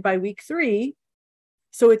doing. And then by week 3,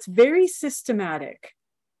 so it's very systematic.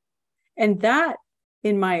 And that,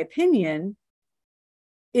 in my opinion,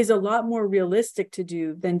 is a lot more realistic to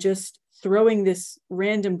do than just throwing this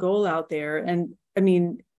random goal out there. And I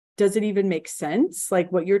mean, does it even make sense?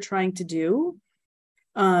 Like what you're trying to do?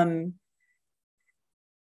 And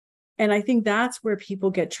I think that's where people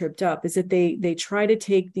get tripped up, is that they try to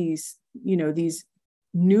take these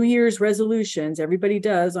New Year's resolutions, everybody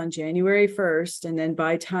does on January 1st. And then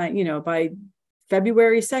by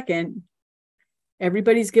February 2nd,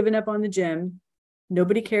 Everybody's given up on the gym.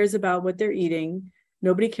 Nobody cares about what they're eating.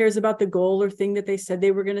 Nobody cares about the goal or thing that they said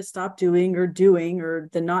they were going to stop doing, or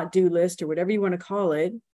the not do list, or whatever you want to call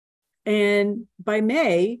it. And by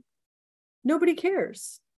May, nobody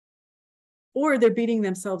cares. Or they're beating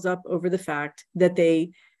themselves up over the fact that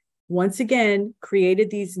they, once again, created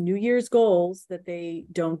these New Year's goals that they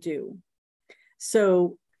don't do.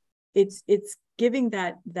 So it's giving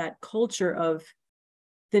that culture of,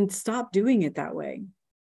 then stop doing it that way.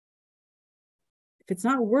 If it's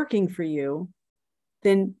not working for you,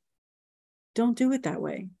 then don't do it that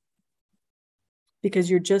way. Because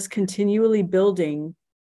you're just continually building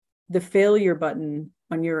the failure button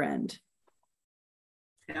on your end.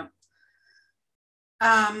 Yeah.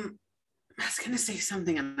 I was going to say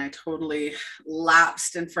something and I totally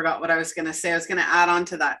lapsed and forgot what I was going to say. I was going to add on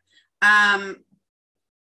to that.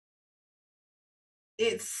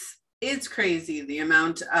 It's crazy the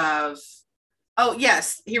amount of, oh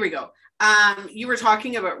yes, here we go. You were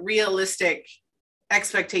talking about realistic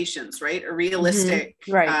expectations, right? Or realistic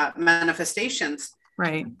manifestations.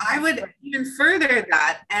 Right. I would even further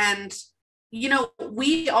that. And, you know,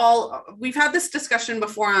 we've had this discussion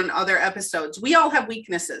before on other episodes. We all have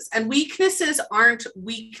weaknesses, and weaknesses aren't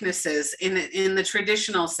weaknesses in the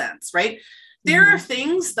traditional sense, right? There are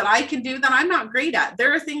things that I can do that I'm not great at.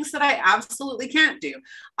 There are things that I absolutely can't do.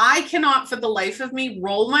 I cannot for the life of me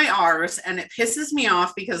roll my R's, and it pisses me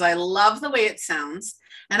off because I love the way it sounds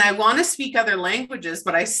and I want to speak other languages,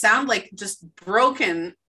 but I sound like just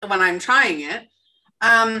broken when I'm trying it.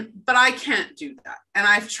 But I can't do that. And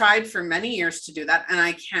I've tried for many years to do that, and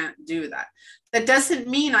I can't do that. That doesn't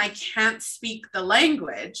mean I can't speak the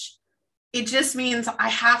language. It just means I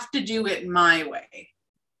have to do it my way.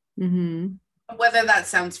 Mm-hmm. Whether that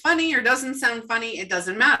sounds funny or doesn't sound funny, it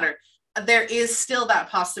doesn't matter. There is still that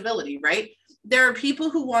possibility, right? There are people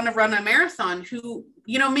who want to run a marathon who,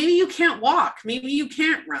 you know, maybe you can't walk, maybe you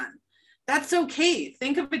can't run. That's okay.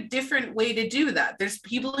 Think of a different way to do that. There's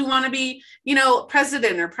people who want to be, you know,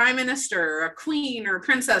 president or prime minister or a queen or a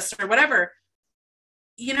princess or whatever,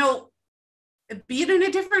 you know, be it in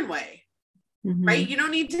a different way. Mm-hmm. Right? You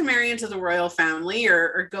don't need to marry into the royal family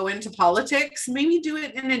or go into politics. Maybe do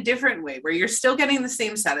it in a different way where you're still getting the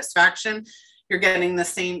same satisfaction. You're getting the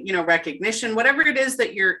same, you know, recognition, whatever it is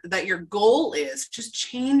that your goal is, just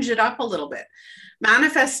change it up a little bit.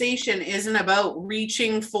 Manifestation isn't about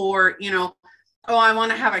reaching for, you know, oh, I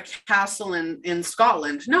want to have a castle in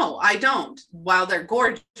Scotland. No, I don't. While they're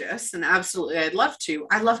gorgeous and absolutely I'd love to,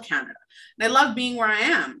 I love Canada and I love being where I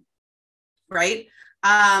am. Right?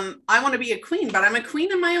 I want to be a queen, but I'm a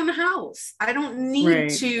queen in my own house. I don't need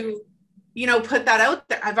to, you know, put that out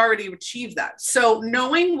there. I've already achieved that. So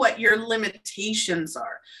knowing what your limitations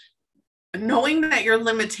are, knowing that your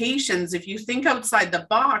limitations, if you think outside the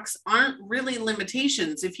box, aren't really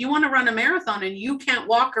limitations. If you want to run a marathon and you can't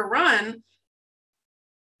walk or run,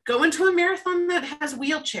 go into a marathon that has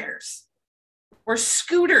wheelchairs or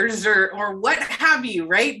scooters or what have you,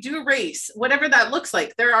 right? Do a race, whatever that looks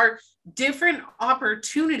like. There are different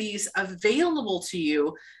opportunities available to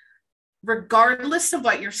you, regardless of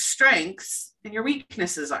what your strengths and your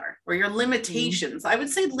weaknesses are, or your limitations. I would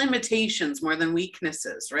say limitations more than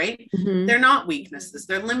weaknesses, right? Mm-hmm. They're not weaknesses,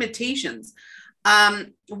 they're limitations.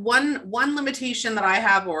 One limitation that I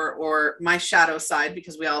have, or my shadow side,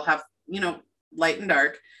 because we all have, you know, light and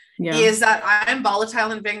dark, is that I'm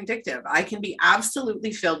volatile and vindictive. I can be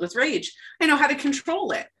absolutely filled with rage. I know how to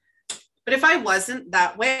control it. But if I wasn't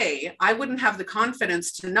that way, I wouldn't have the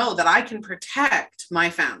confidence to know that I can protect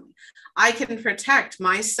my family. I can protect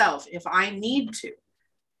myself if I need to,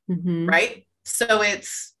 right? So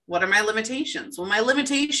it's, what are my limitations? Well, my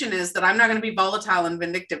limitation is that I'm not going to be volatile and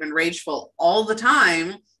vindictive and rageful all the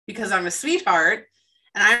time because I'm a sweetheart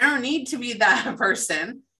and I don't need to be that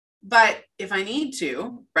person. But if I need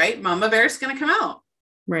to, right, Mama Bear's going to come out.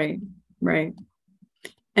 Right.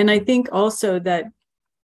 And I think also that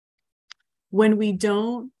when we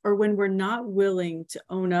don't, or when we're not willing to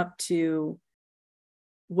own up to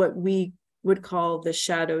what we would call the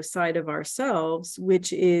shadow side of ourselves,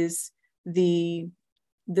 which is the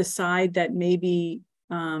side that maybe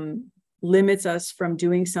limits us from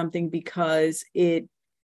doing something because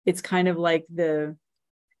it's kind of like the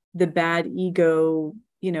bad ego,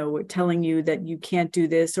 you know, telling you that you can't do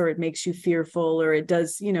this, or it makes you fearful, or it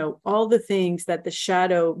does, you know, all the things that the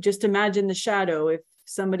shadow, just imagine the shadow. If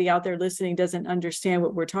somebody out there listening doesn't understand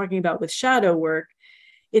what we're talking about with shadow work,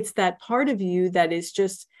 it's that part of you that is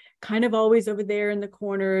just kind of always over there in the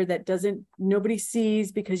corner that nobody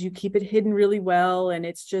sees because you keep it hidden really well. And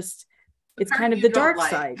it's kind of the dark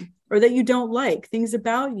side. or that you don't like, things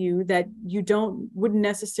about you that you wouldn't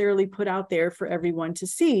necessarily put out there for everyone to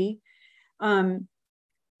see.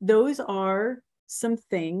 Those are some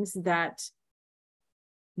things that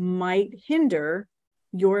might hinder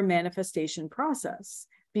your manifestation process,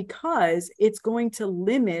 because it's going to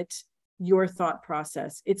limit your thought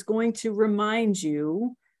process. It's going to remind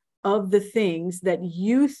you of the things that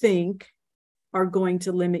you think are going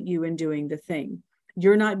to limit you in doing the thing.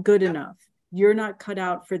 You're not good enough. You're not cut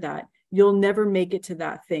out for that. You'll never make it to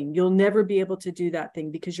that thing. You'll never be able to do that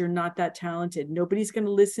thing because you're not that talented. Nobody's going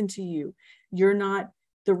to listen to you. You're not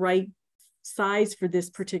the right size for this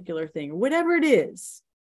particular thing, or whatever it is.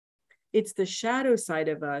 It's the shadow side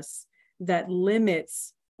of us that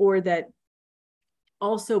limits, or that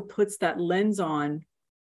also puts that lens on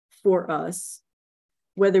for us,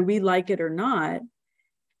 whether we like it or not.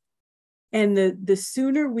 And the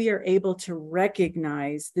sooner we are able to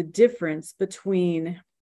recognize the difference between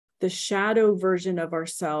the shadow version of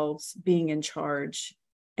ourselves being in charge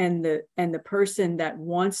and the person that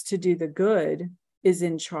wants to do the good is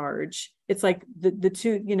in charge. It's like the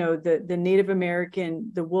two, the Native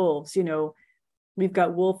American, the wolves, we've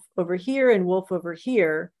got wolf over here and wolf over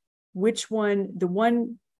here. Which one, the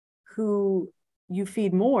one who you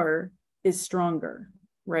feed more is stronger,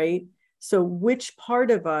 right? So which part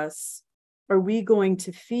of us are we going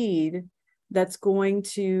to feed that's going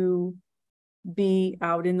to be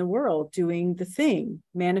out in the world doing the thing,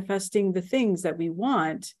 manifesting the things that we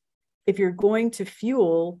want? If you're going to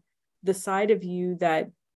fuel the side of you that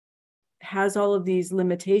has all of these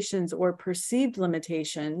limitations or perceived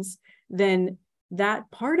limitations, then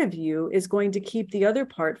that part of you is going to keep the other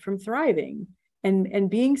part from thriving and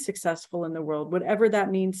being successful in the world, whatever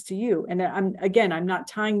that means to you. And I'm not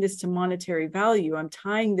tying this to monetary value. I'm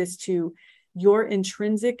tying this to your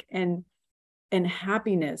intrinsic and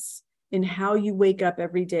happiness in how you wake up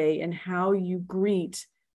every day and how you greet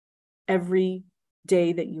every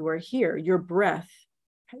day that you are here. Your breath,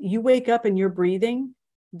 you wake up and you're breathing,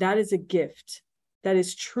 that is a gift. That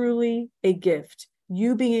is truly a gift.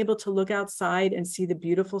 You being able to look outside and see the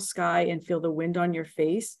beautiful sky and feel the wind on your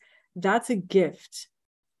face, that's a gift.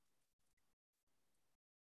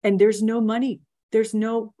 And there's no money.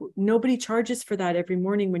 Nobody charges for that every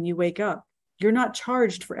morning when you wake up. You're not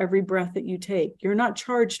charged for every breath that you take. You're not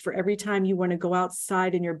charged for every time you want to go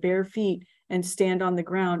outside in your bare feet and stand on the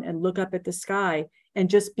ground and look up at the sky and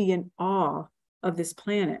just be in awe of this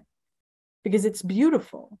planet, because it's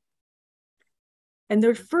beautiful. And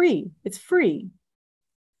they're free. It's free.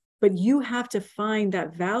 But you have to find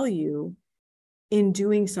that value in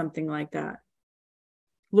doing something like that.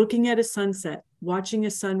 Looking at a sunset, watching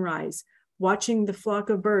a sunrise, watching the flock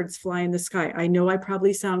of birds fly in the sky. I know I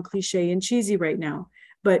probably sound cliche and cheesy right now,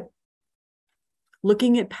 but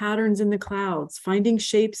looking at patterns in the clouds, finding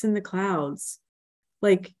shapes in the clouds,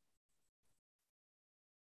 like,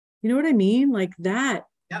 you know what I mean? Like that,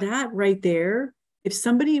 that right there, if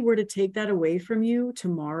somebody were to take that away from you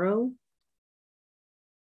tomorrow,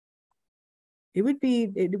 it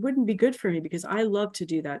wouldn't be good for me, because I love to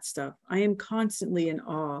do that stuff. I am constantly in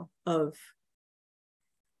awe of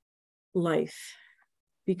life,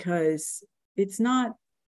 because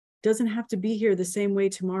doesn't have to be here the same way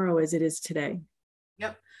tomorrow as it is today.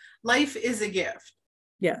 Yep. Life is a gift.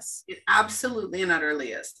 Yes. It absolutely and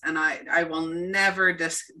utterly is. And I will never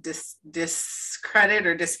discredit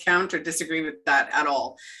or discount or disagree with that at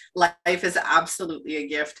all. Life is absolutely a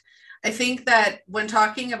gift. I think that when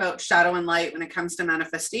talking about shadow and light, when it comes to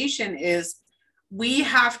manifestation, is we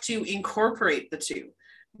have to incorporate the two.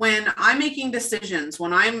 When I'm making decisions,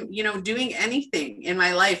 when I'm, doing anything in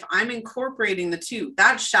my life, I'm incorporating the two.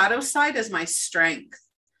 That shadow side is my strength,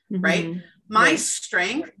 right? My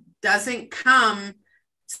strength doesn't come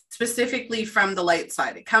specifically from the light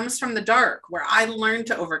side. It comes from the dark, where I learn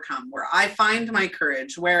to overcome, where I find my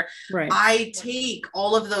courage, where I take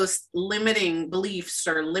all of those limiting beliefs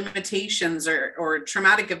or limitations or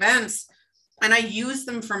traumatic events, and I use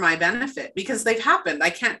them for my benefit, because they've happened.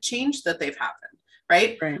 I can't change that they've happened,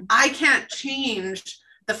 right? I can't change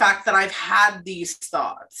the fact that I've had these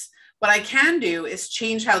thoughts. What I can do is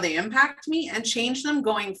change how they impact me and change them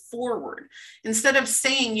going forward. Instead of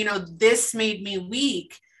saying, this made me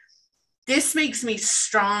weak, this makes me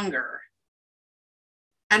stronger,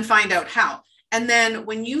 and find out how. And then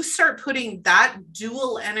when you start putting that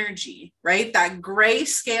dual energy, right, that gray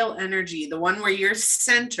scale energy, the one where you're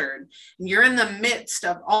centered and you're in the midst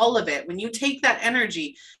of all of it, when you take that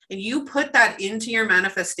energy and you put that into your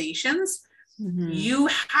manifestations, you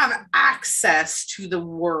have access to the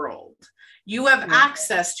world. You have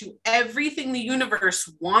access to everything the universe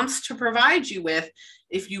wants to provide you with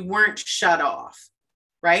if you weren't shut off.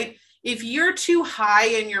 right? If you're too high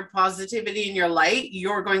in your positivity and your light,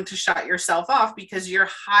 you're going to shut yourself off because you're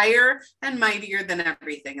higher and mightier than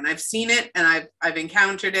everything. And I've seen it and I've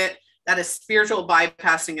encountered it. That is spiritual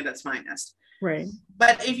bypassing at its finest. Right.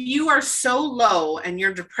 But if you are so low and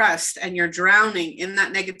you're depressed and you're drowning in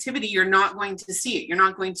that negativity, you're not going to see it. You're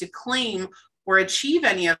not going to claim or achieve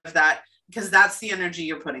any of that because that's the energy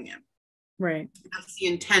you're putting in. Right. That's the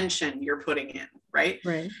intention you're putting in. Right.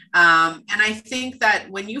 Right. And I think that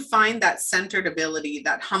when you find that centered ability,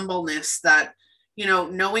 that humbleness, that, you know,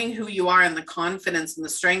 knowing who you are and the confidence and the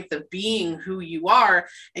strength of being who you are,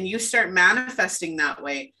 and you start manifesting that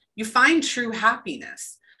way, you find true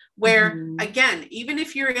happiness. Where again, even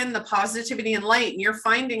if you're in the positivity and light and you're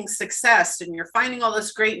finding success and you're finding all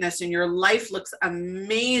this greatness and your life looks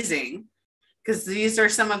amazing, because these are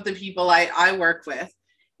some of the people I work with,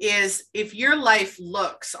 is if your life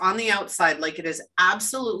looks on the outside like it is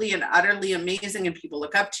absolutely and utterly amazing and people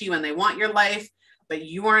look up to you and they want your life, but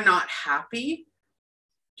you are not happy,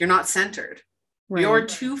 you're not centered. Right. You're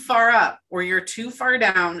too far up or you're too far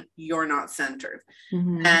down, you're not centered.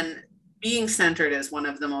 And being centered is one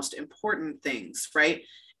of the most important things, right?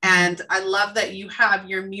 And I love that you have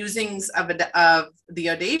your musings of the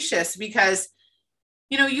audacious, because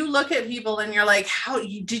you know, you look at people and you're like,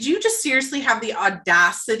 did you just seriously have the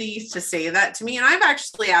audacity to say that to me? And I've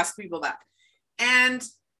actually asked people that. And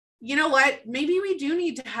you know what? Maybe we do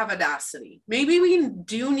need to have audacity. Maybe we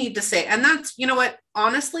do need to say, and that's, you know what,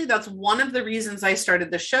 honestly, that's one of the reasons I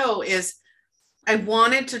started the show is I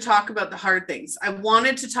wanted to talk about the hard things. I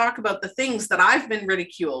wanted to talk about the things that I've been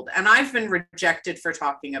ridiculed and I've been rejected for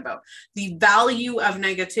talking about, the value of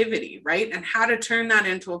negativity, right? And how to turn that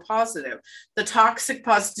into a positive, the toxic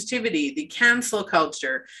positivity, the cancel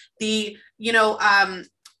culture, the, you know,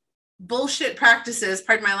 bullshit practices,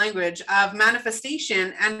 pardon my language, of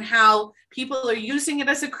manifestation and how people are using it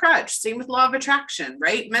as a crutch. Same with law of attraction,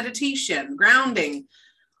 right? Meditation, grounding,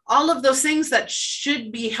 all of those things that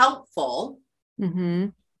should be helpful.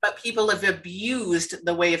 But people have abused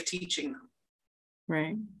the way of teaching them.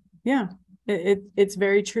 Right. Yeah, it's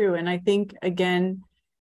very true. And I think, again,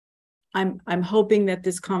 I'm hoping that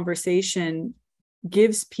this conversation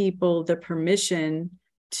gives people the permission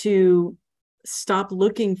to stop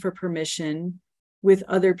looking for permission with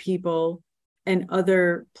other people and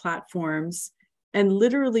other platforms and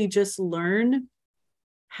literally just learn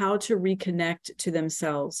how to reconnect to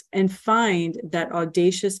themselves and find that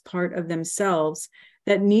audacious part of themselves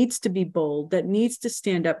that needs to be bold, that needs to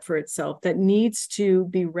stand up for itself, that needs to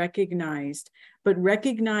be recognized, but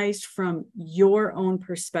recognized from your own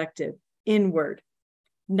perspective, inward.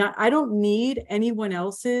 I don't need anyone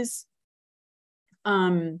else's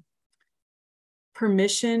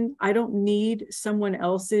permission. I don't need someone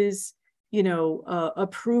else's,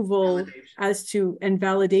 approval and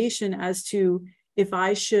validation as to if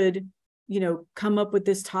I should, come up with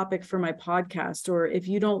this topic for my podcast, or if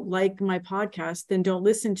you don't like my podcast, then don't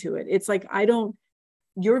listen to it. It's like,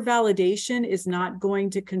 your validation is not going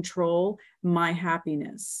to control my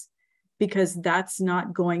happiness, because that's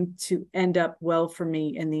not going to end up well for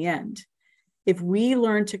me in the end. If we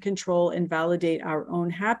learn to control and validate our own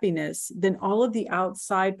happiness, then all of the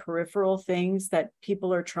outside peripheral things that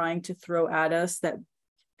people are trying to throw at us that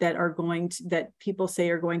people say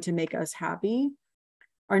are going to make us happy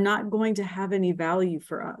are not going to have any value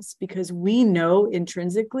for us, because we know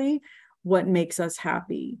intrinsically what makes us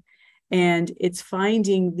happy. And it's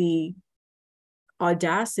finding the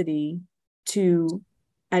audacity to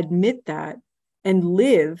admit that and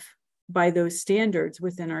live by those standards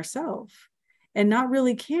within ourselves, and not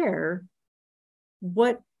really care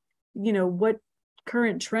what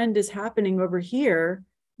current trend is happening over here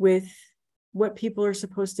with what people are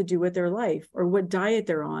supposed to do with their life, or what diet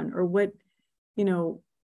they're on, or what,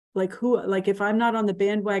 if I'm not on the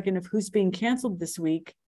bandwagon of who's being canceled this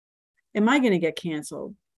week, am I going to get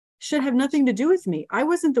canceled? Should have nothing to do with me. I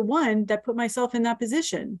wasn't the one that put myself in that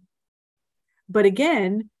position. But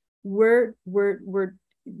again, we're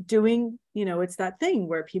doing, it's that thing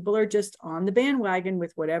where people are just on the bandwagon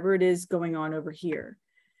with whatever it is going on over here.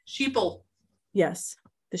 Sheeple. Yes,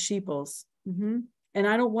 the sheeples. And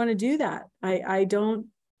I don't want to do that. I don't.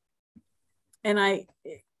 And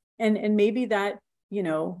maybe that,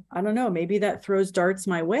 I don't know, maybe that throws darts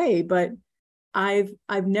my way, but I've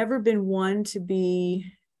never been one to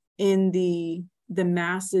be in the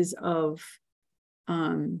masses of,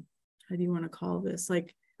 how do you want to call this?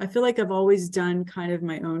 Like, I feel like I've always done kind of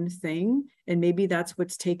my own thing. And maybe that's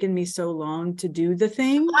what's taken me so long to do the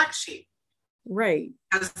thing. The black sheep. Right.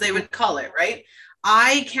 As they would call it, right?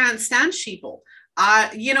 I can't stand sheeple.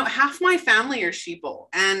 Half my family are sheeple,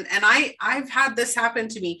 and I've had this happen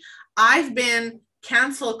to me. I've been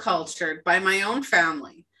cancel cultured by my own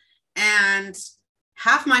family, and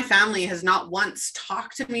half my family has not once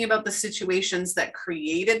talked to me about the situations that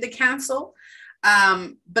created the cancel,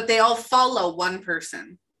 but they all follow one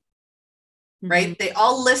person, right? Mm-hmm. They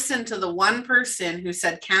all listen to the one person who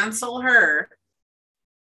said cancel her,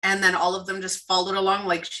 and then all of them just followed along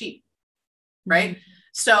like sheep, right? Mm-hmm.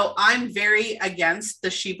 So I'm very against the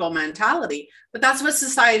sheeple mentality, but that's what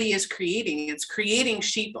society is creating. It's creating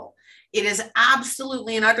sheeple. It is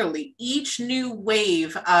absolutely and utterly each new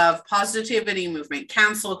wave of positivity movement,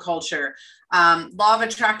 cancel culture, law of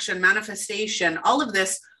attraction, manifestation, all of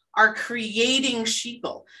this are creating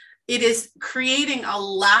sheeple. It is creating a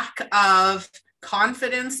lack of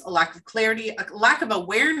confidence, a lack of clarity, a lack of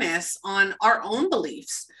awareness on our own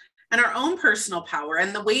beliefs and our own personal power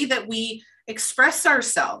and the way that we express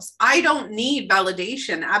ourselves. I don't need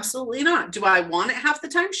validation. Absolutely not. Do I want it half the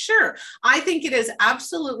time? Sure. I think it is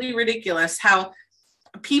absolutely ridiculous how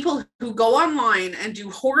people who go online and do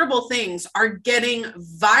horrible things are getting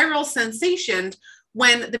viral sensation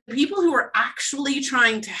when the people who are actually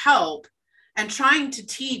trying to help and trying to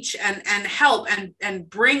teach and help and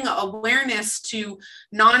bring awareness to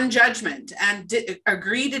non-judgment and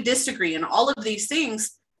agree to disagree and all of these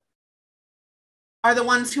things are the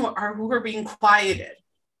ones who are being quieted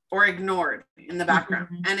or ignored in the background.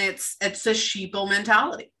 Mm-hmm. And it's a sheeple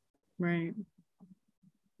mentality. Right.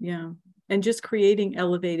 Yeah. And just creating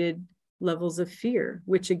elevated levels of fear,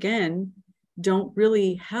 which again, don't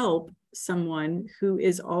really help someone who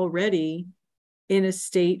is already in a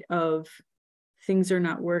state of things are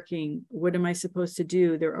not working. What am I supposed to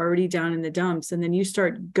do? They're already down in the dumps. And then you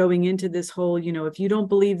start going into this whole, if you don't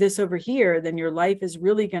believe this over here, then your life is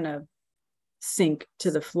really going to sink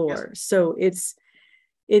to the floor. Yes. So it's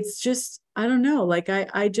just, I don't know, like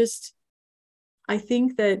I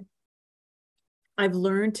think that I've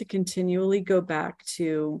learned to continually go back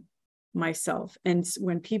to myself. And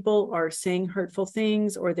when people are saying hurtful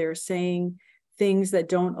things or they're saying things that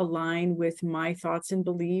don't align with my thoughts and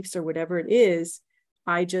beliefs or whatever it is,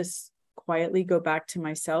 I just quietly go back to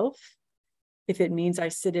myself. If it means I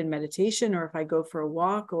sit in meditation or if I go for a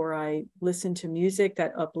walk or I listen to music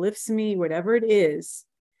that uplifts me, whatever it is,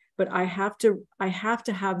 but I have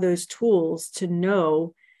to have those tools to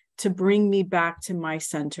know to bring me back to my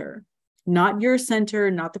center, not your center,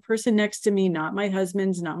 not the person next to me, not my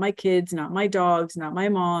husband's, not my kids, not my dogs, not my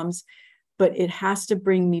mom's, but it has to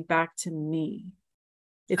bring me back to me.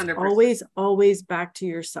 It's 100%. always back to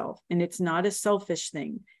yourself. And it's not a selfish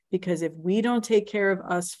thing, because if we don't take care of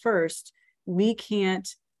us first, we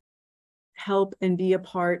can't help and be a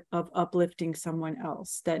part of uplifting someone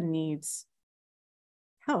else that needs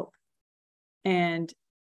help. And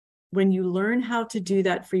when you learn how to do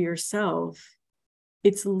that for yourself,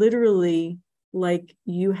 it's literally like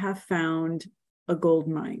you have found a gold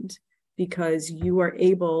mine, because you are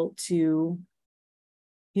able to,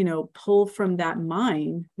 pull from that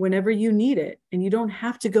mine whenever you need it. And you don't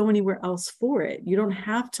have to go anywhere else for it. You don't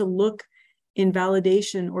have to look in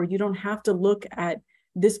validation, or you don't have to look at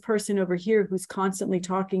this person over here who's constantly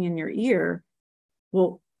talking in your ear.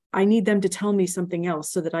 Well, I need them to tell me something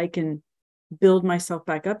else so that I can build myself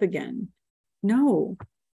back up again. No,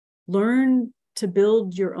 learn to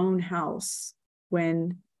build your own house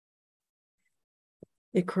when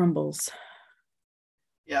it crumbles.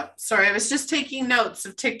 Yeah. Sorry, I was just taking notes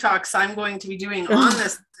of TikToks I'm going to be doing on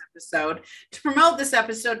this episode to promote this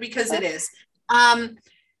episode, because it is.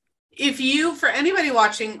 For anybody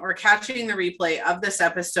watching or catching the replay of this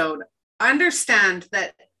episode, understand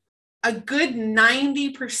that a good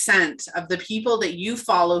 90% of the people that you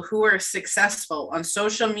follow who are successful on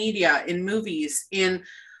social media, in movies, in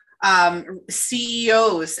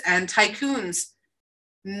CEOs and tycoons,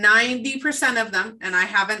 90% of them, and I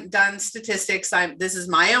haven't done statistics, this is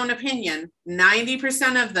my own opinion,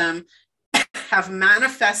 90% of them have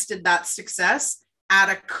manifested that success at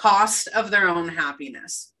a cost of their own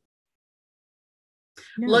happiness.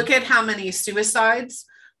 Yeah. Look at how many suicides,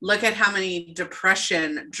 look at how many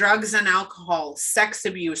depression, drugs and alcohol, sex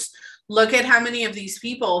abuse. Look at how many of these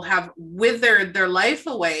people have withered their life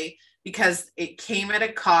away because it came at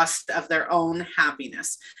a cost of their own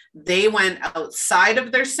happiness. They went outside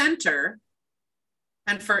of their center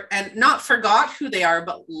and not forgot who they are,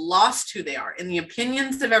 but lost who they are in the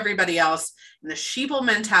opinions of everybody else, in the sheeple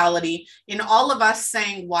mentality, in all of us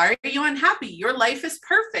saying, why are you unhappy? Your life is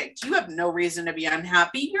perfect. You have no reason to be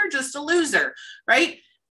unhappy. You're just a loser, right?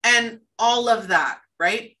 And all of that,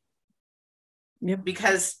 right? Yep.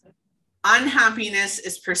 Because unhappiness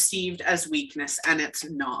is perceived as weakness, and it's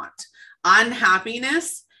not.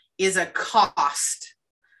 Unhappiness is a cost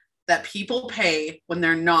that people pay when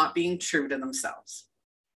they're not being true to themselves.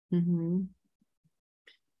 Mm-hmm.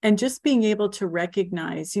 And just being able to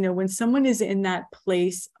recognize, when someone is in that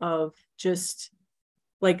place of just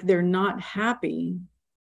like they're not happy,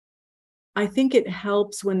 I think it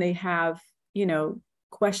helps when they have,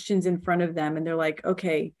 questions in front of them and they're like,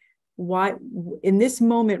 okay, why in this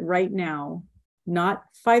moment right now, not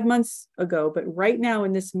 5 months ago, but right now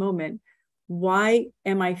in this moment, why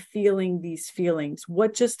am I feeling these feelings?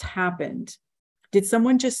 What just happened? Did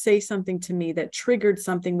someone just say something to me that triggered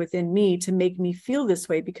something within me to make me feel this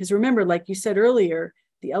way? Because remember, like you said earlier,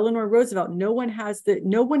 the Eleanor Roosevelt, no one has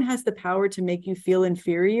the power to make you feel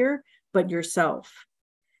inferior but yourself.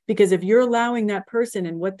 Because if you're allowing that person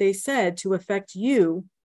and what they said to affect you,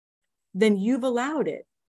 then you've allowed it.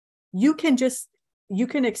 You can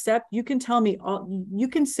accept, you can tell me you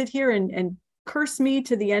can sit here and curse me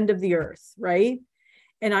to the end of the earth, right?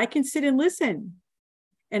 And I can sit and listen.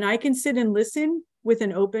 And I can sit and listen with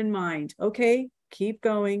an open mind. Okay, keep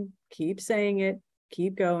going, keep saying it,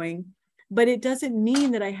 keep going. But it doesn't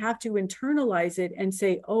mean that I have to internalize it and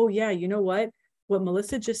say, oh yeah, you know what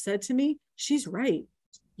Melissa just said to me, she's right.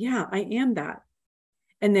 Yeah, I am that.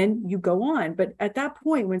 And then you go on. But at that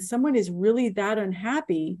point, when someone is really that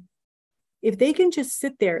unhappy, if they can just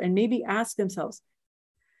sit there and maybe ask themselves,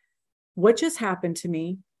 what just happened to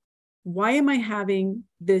me? Why am I having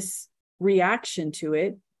this reaction to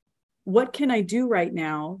it? What can I do right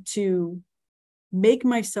now to make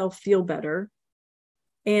myself feel better?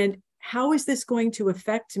 And how is this going to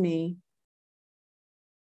affect me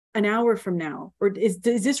an hour from now? Or is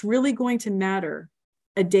this really going to matter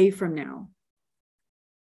a day from now?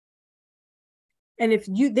 And if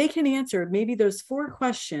they can answer maybe those 4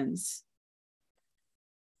 questions,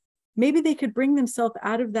 maybe they could bring themselves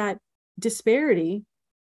out of that disparity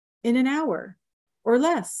in an hour or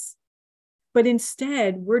less. But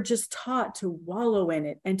instead, we're just taught to wallow in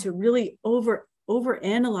it and to really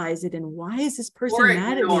overanalyze it. And why is this person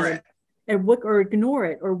mad at me? Or ignore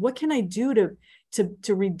it? Or what can I do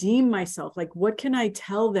to redeem myself? Like, what can I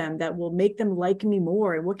tell them that will make them like me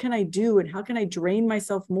more? And what can I do? And how can I drain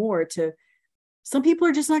myself more? Some people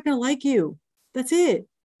are just not going to like you. That's it.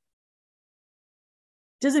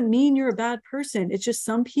 Doesn't mean you're a bad person. It's just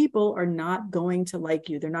some people are not going to like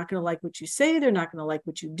you. They're not going to like what you say. They're not going to like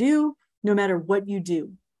what you do. No matter what you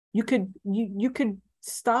do, you could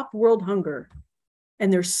stop world hunger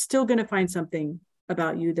and they're still going to find something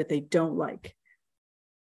about you that they don't like.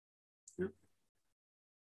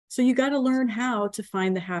 So you got to learn how to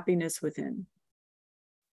find the happiness within.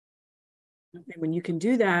 And when you can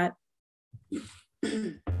do that,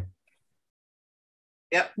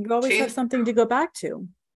 yep, you always have something to go back to.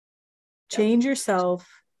 Change yourself.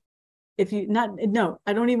 I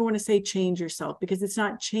don't even want to say change yourself, because it's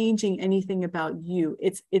not changing anything about you.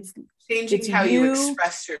 It's changing how you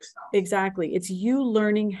express yourself. Exactly. It's you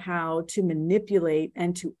learning how to manipulate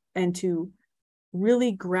and to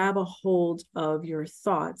really grab a hold of your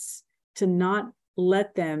thoughts, to not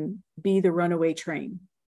let them be the runaway train.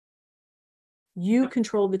 You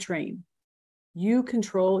control the train.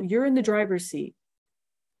 You're in the driver's seat.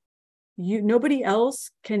 Nobody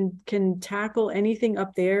else can tackle anything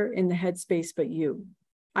up there in the headspace but you.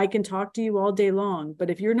 I can talk to you all day long,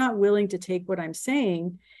 but if you're not willing to take what I'm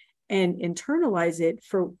saying and internalize it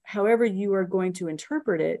for however you are going to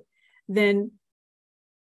interpret it, then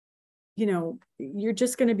you're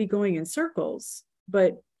just going to be going in circles.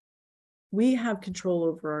 But we have control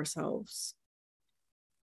over ourselves.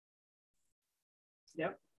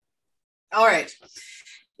 Yep. All right.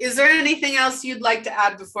 Is there anything else you'd like to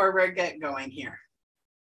add before we get going here?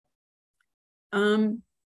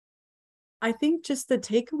 I think just the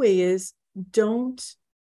takeaway is don't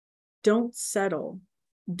settle.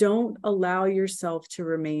 Don't allow yourself to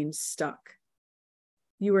remain stuck.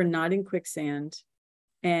 You are not in quicksand,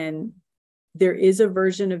 and there is a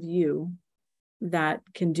version of you that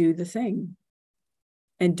can do the thing.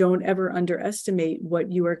 And don't ever underestimate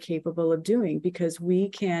what you are capable of doing, because we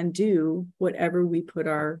can do whatever we put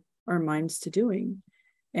our minds to doing.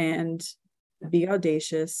 And be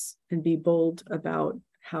audacious and be bold about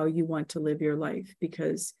how you want to live your life,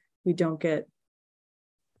 because we don't get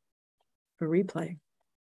a replay.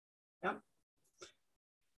 Yep.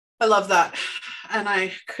 I love that. And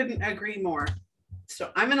I couldn't agree more.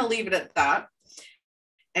 So I'm going to leave it at that.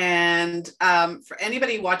 And for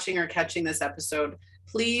anybody watching or catching this episode,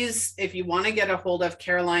 please, if you want to get a hold of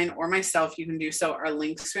Caroline or myself, you can do so. Our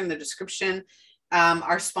links are in the description.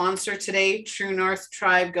 Our sponsor today, True North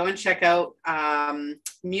Tribe, go and check out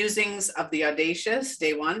Musings of the Audacious,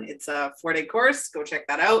 day 1. It's a 4-day course. Go check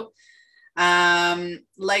that out.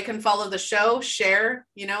 Like and follow the show, share,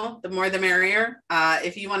 the more the merrier.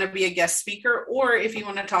 If you want to be a guest speaker, or if you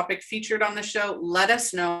want a topic featured on the show, let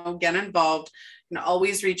us know, get involved. You can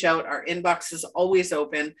always reach out. Our inbox is always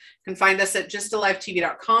open. You can find us at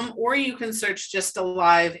justalivetv.com, or you can search Just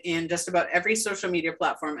Alive in just about every social media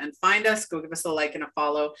platform and find us. Go give us a like and a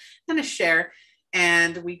follow and a share.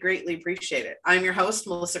 And we greatly appreciate it. I'm your host,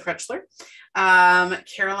 Melissa Krechler.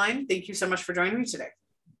 Caroline, thank you so much for joining me today.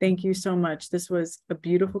 Thank you so much. This was a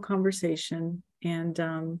beautiful conversation. And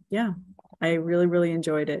I really, really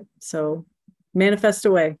enjoyed it. So manifest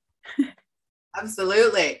away.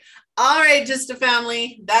 Absolutely. All right, Just a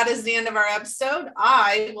Family. That is the end of our episode.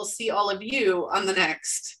 I will see all of you on the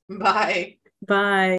next. Bye. Bye.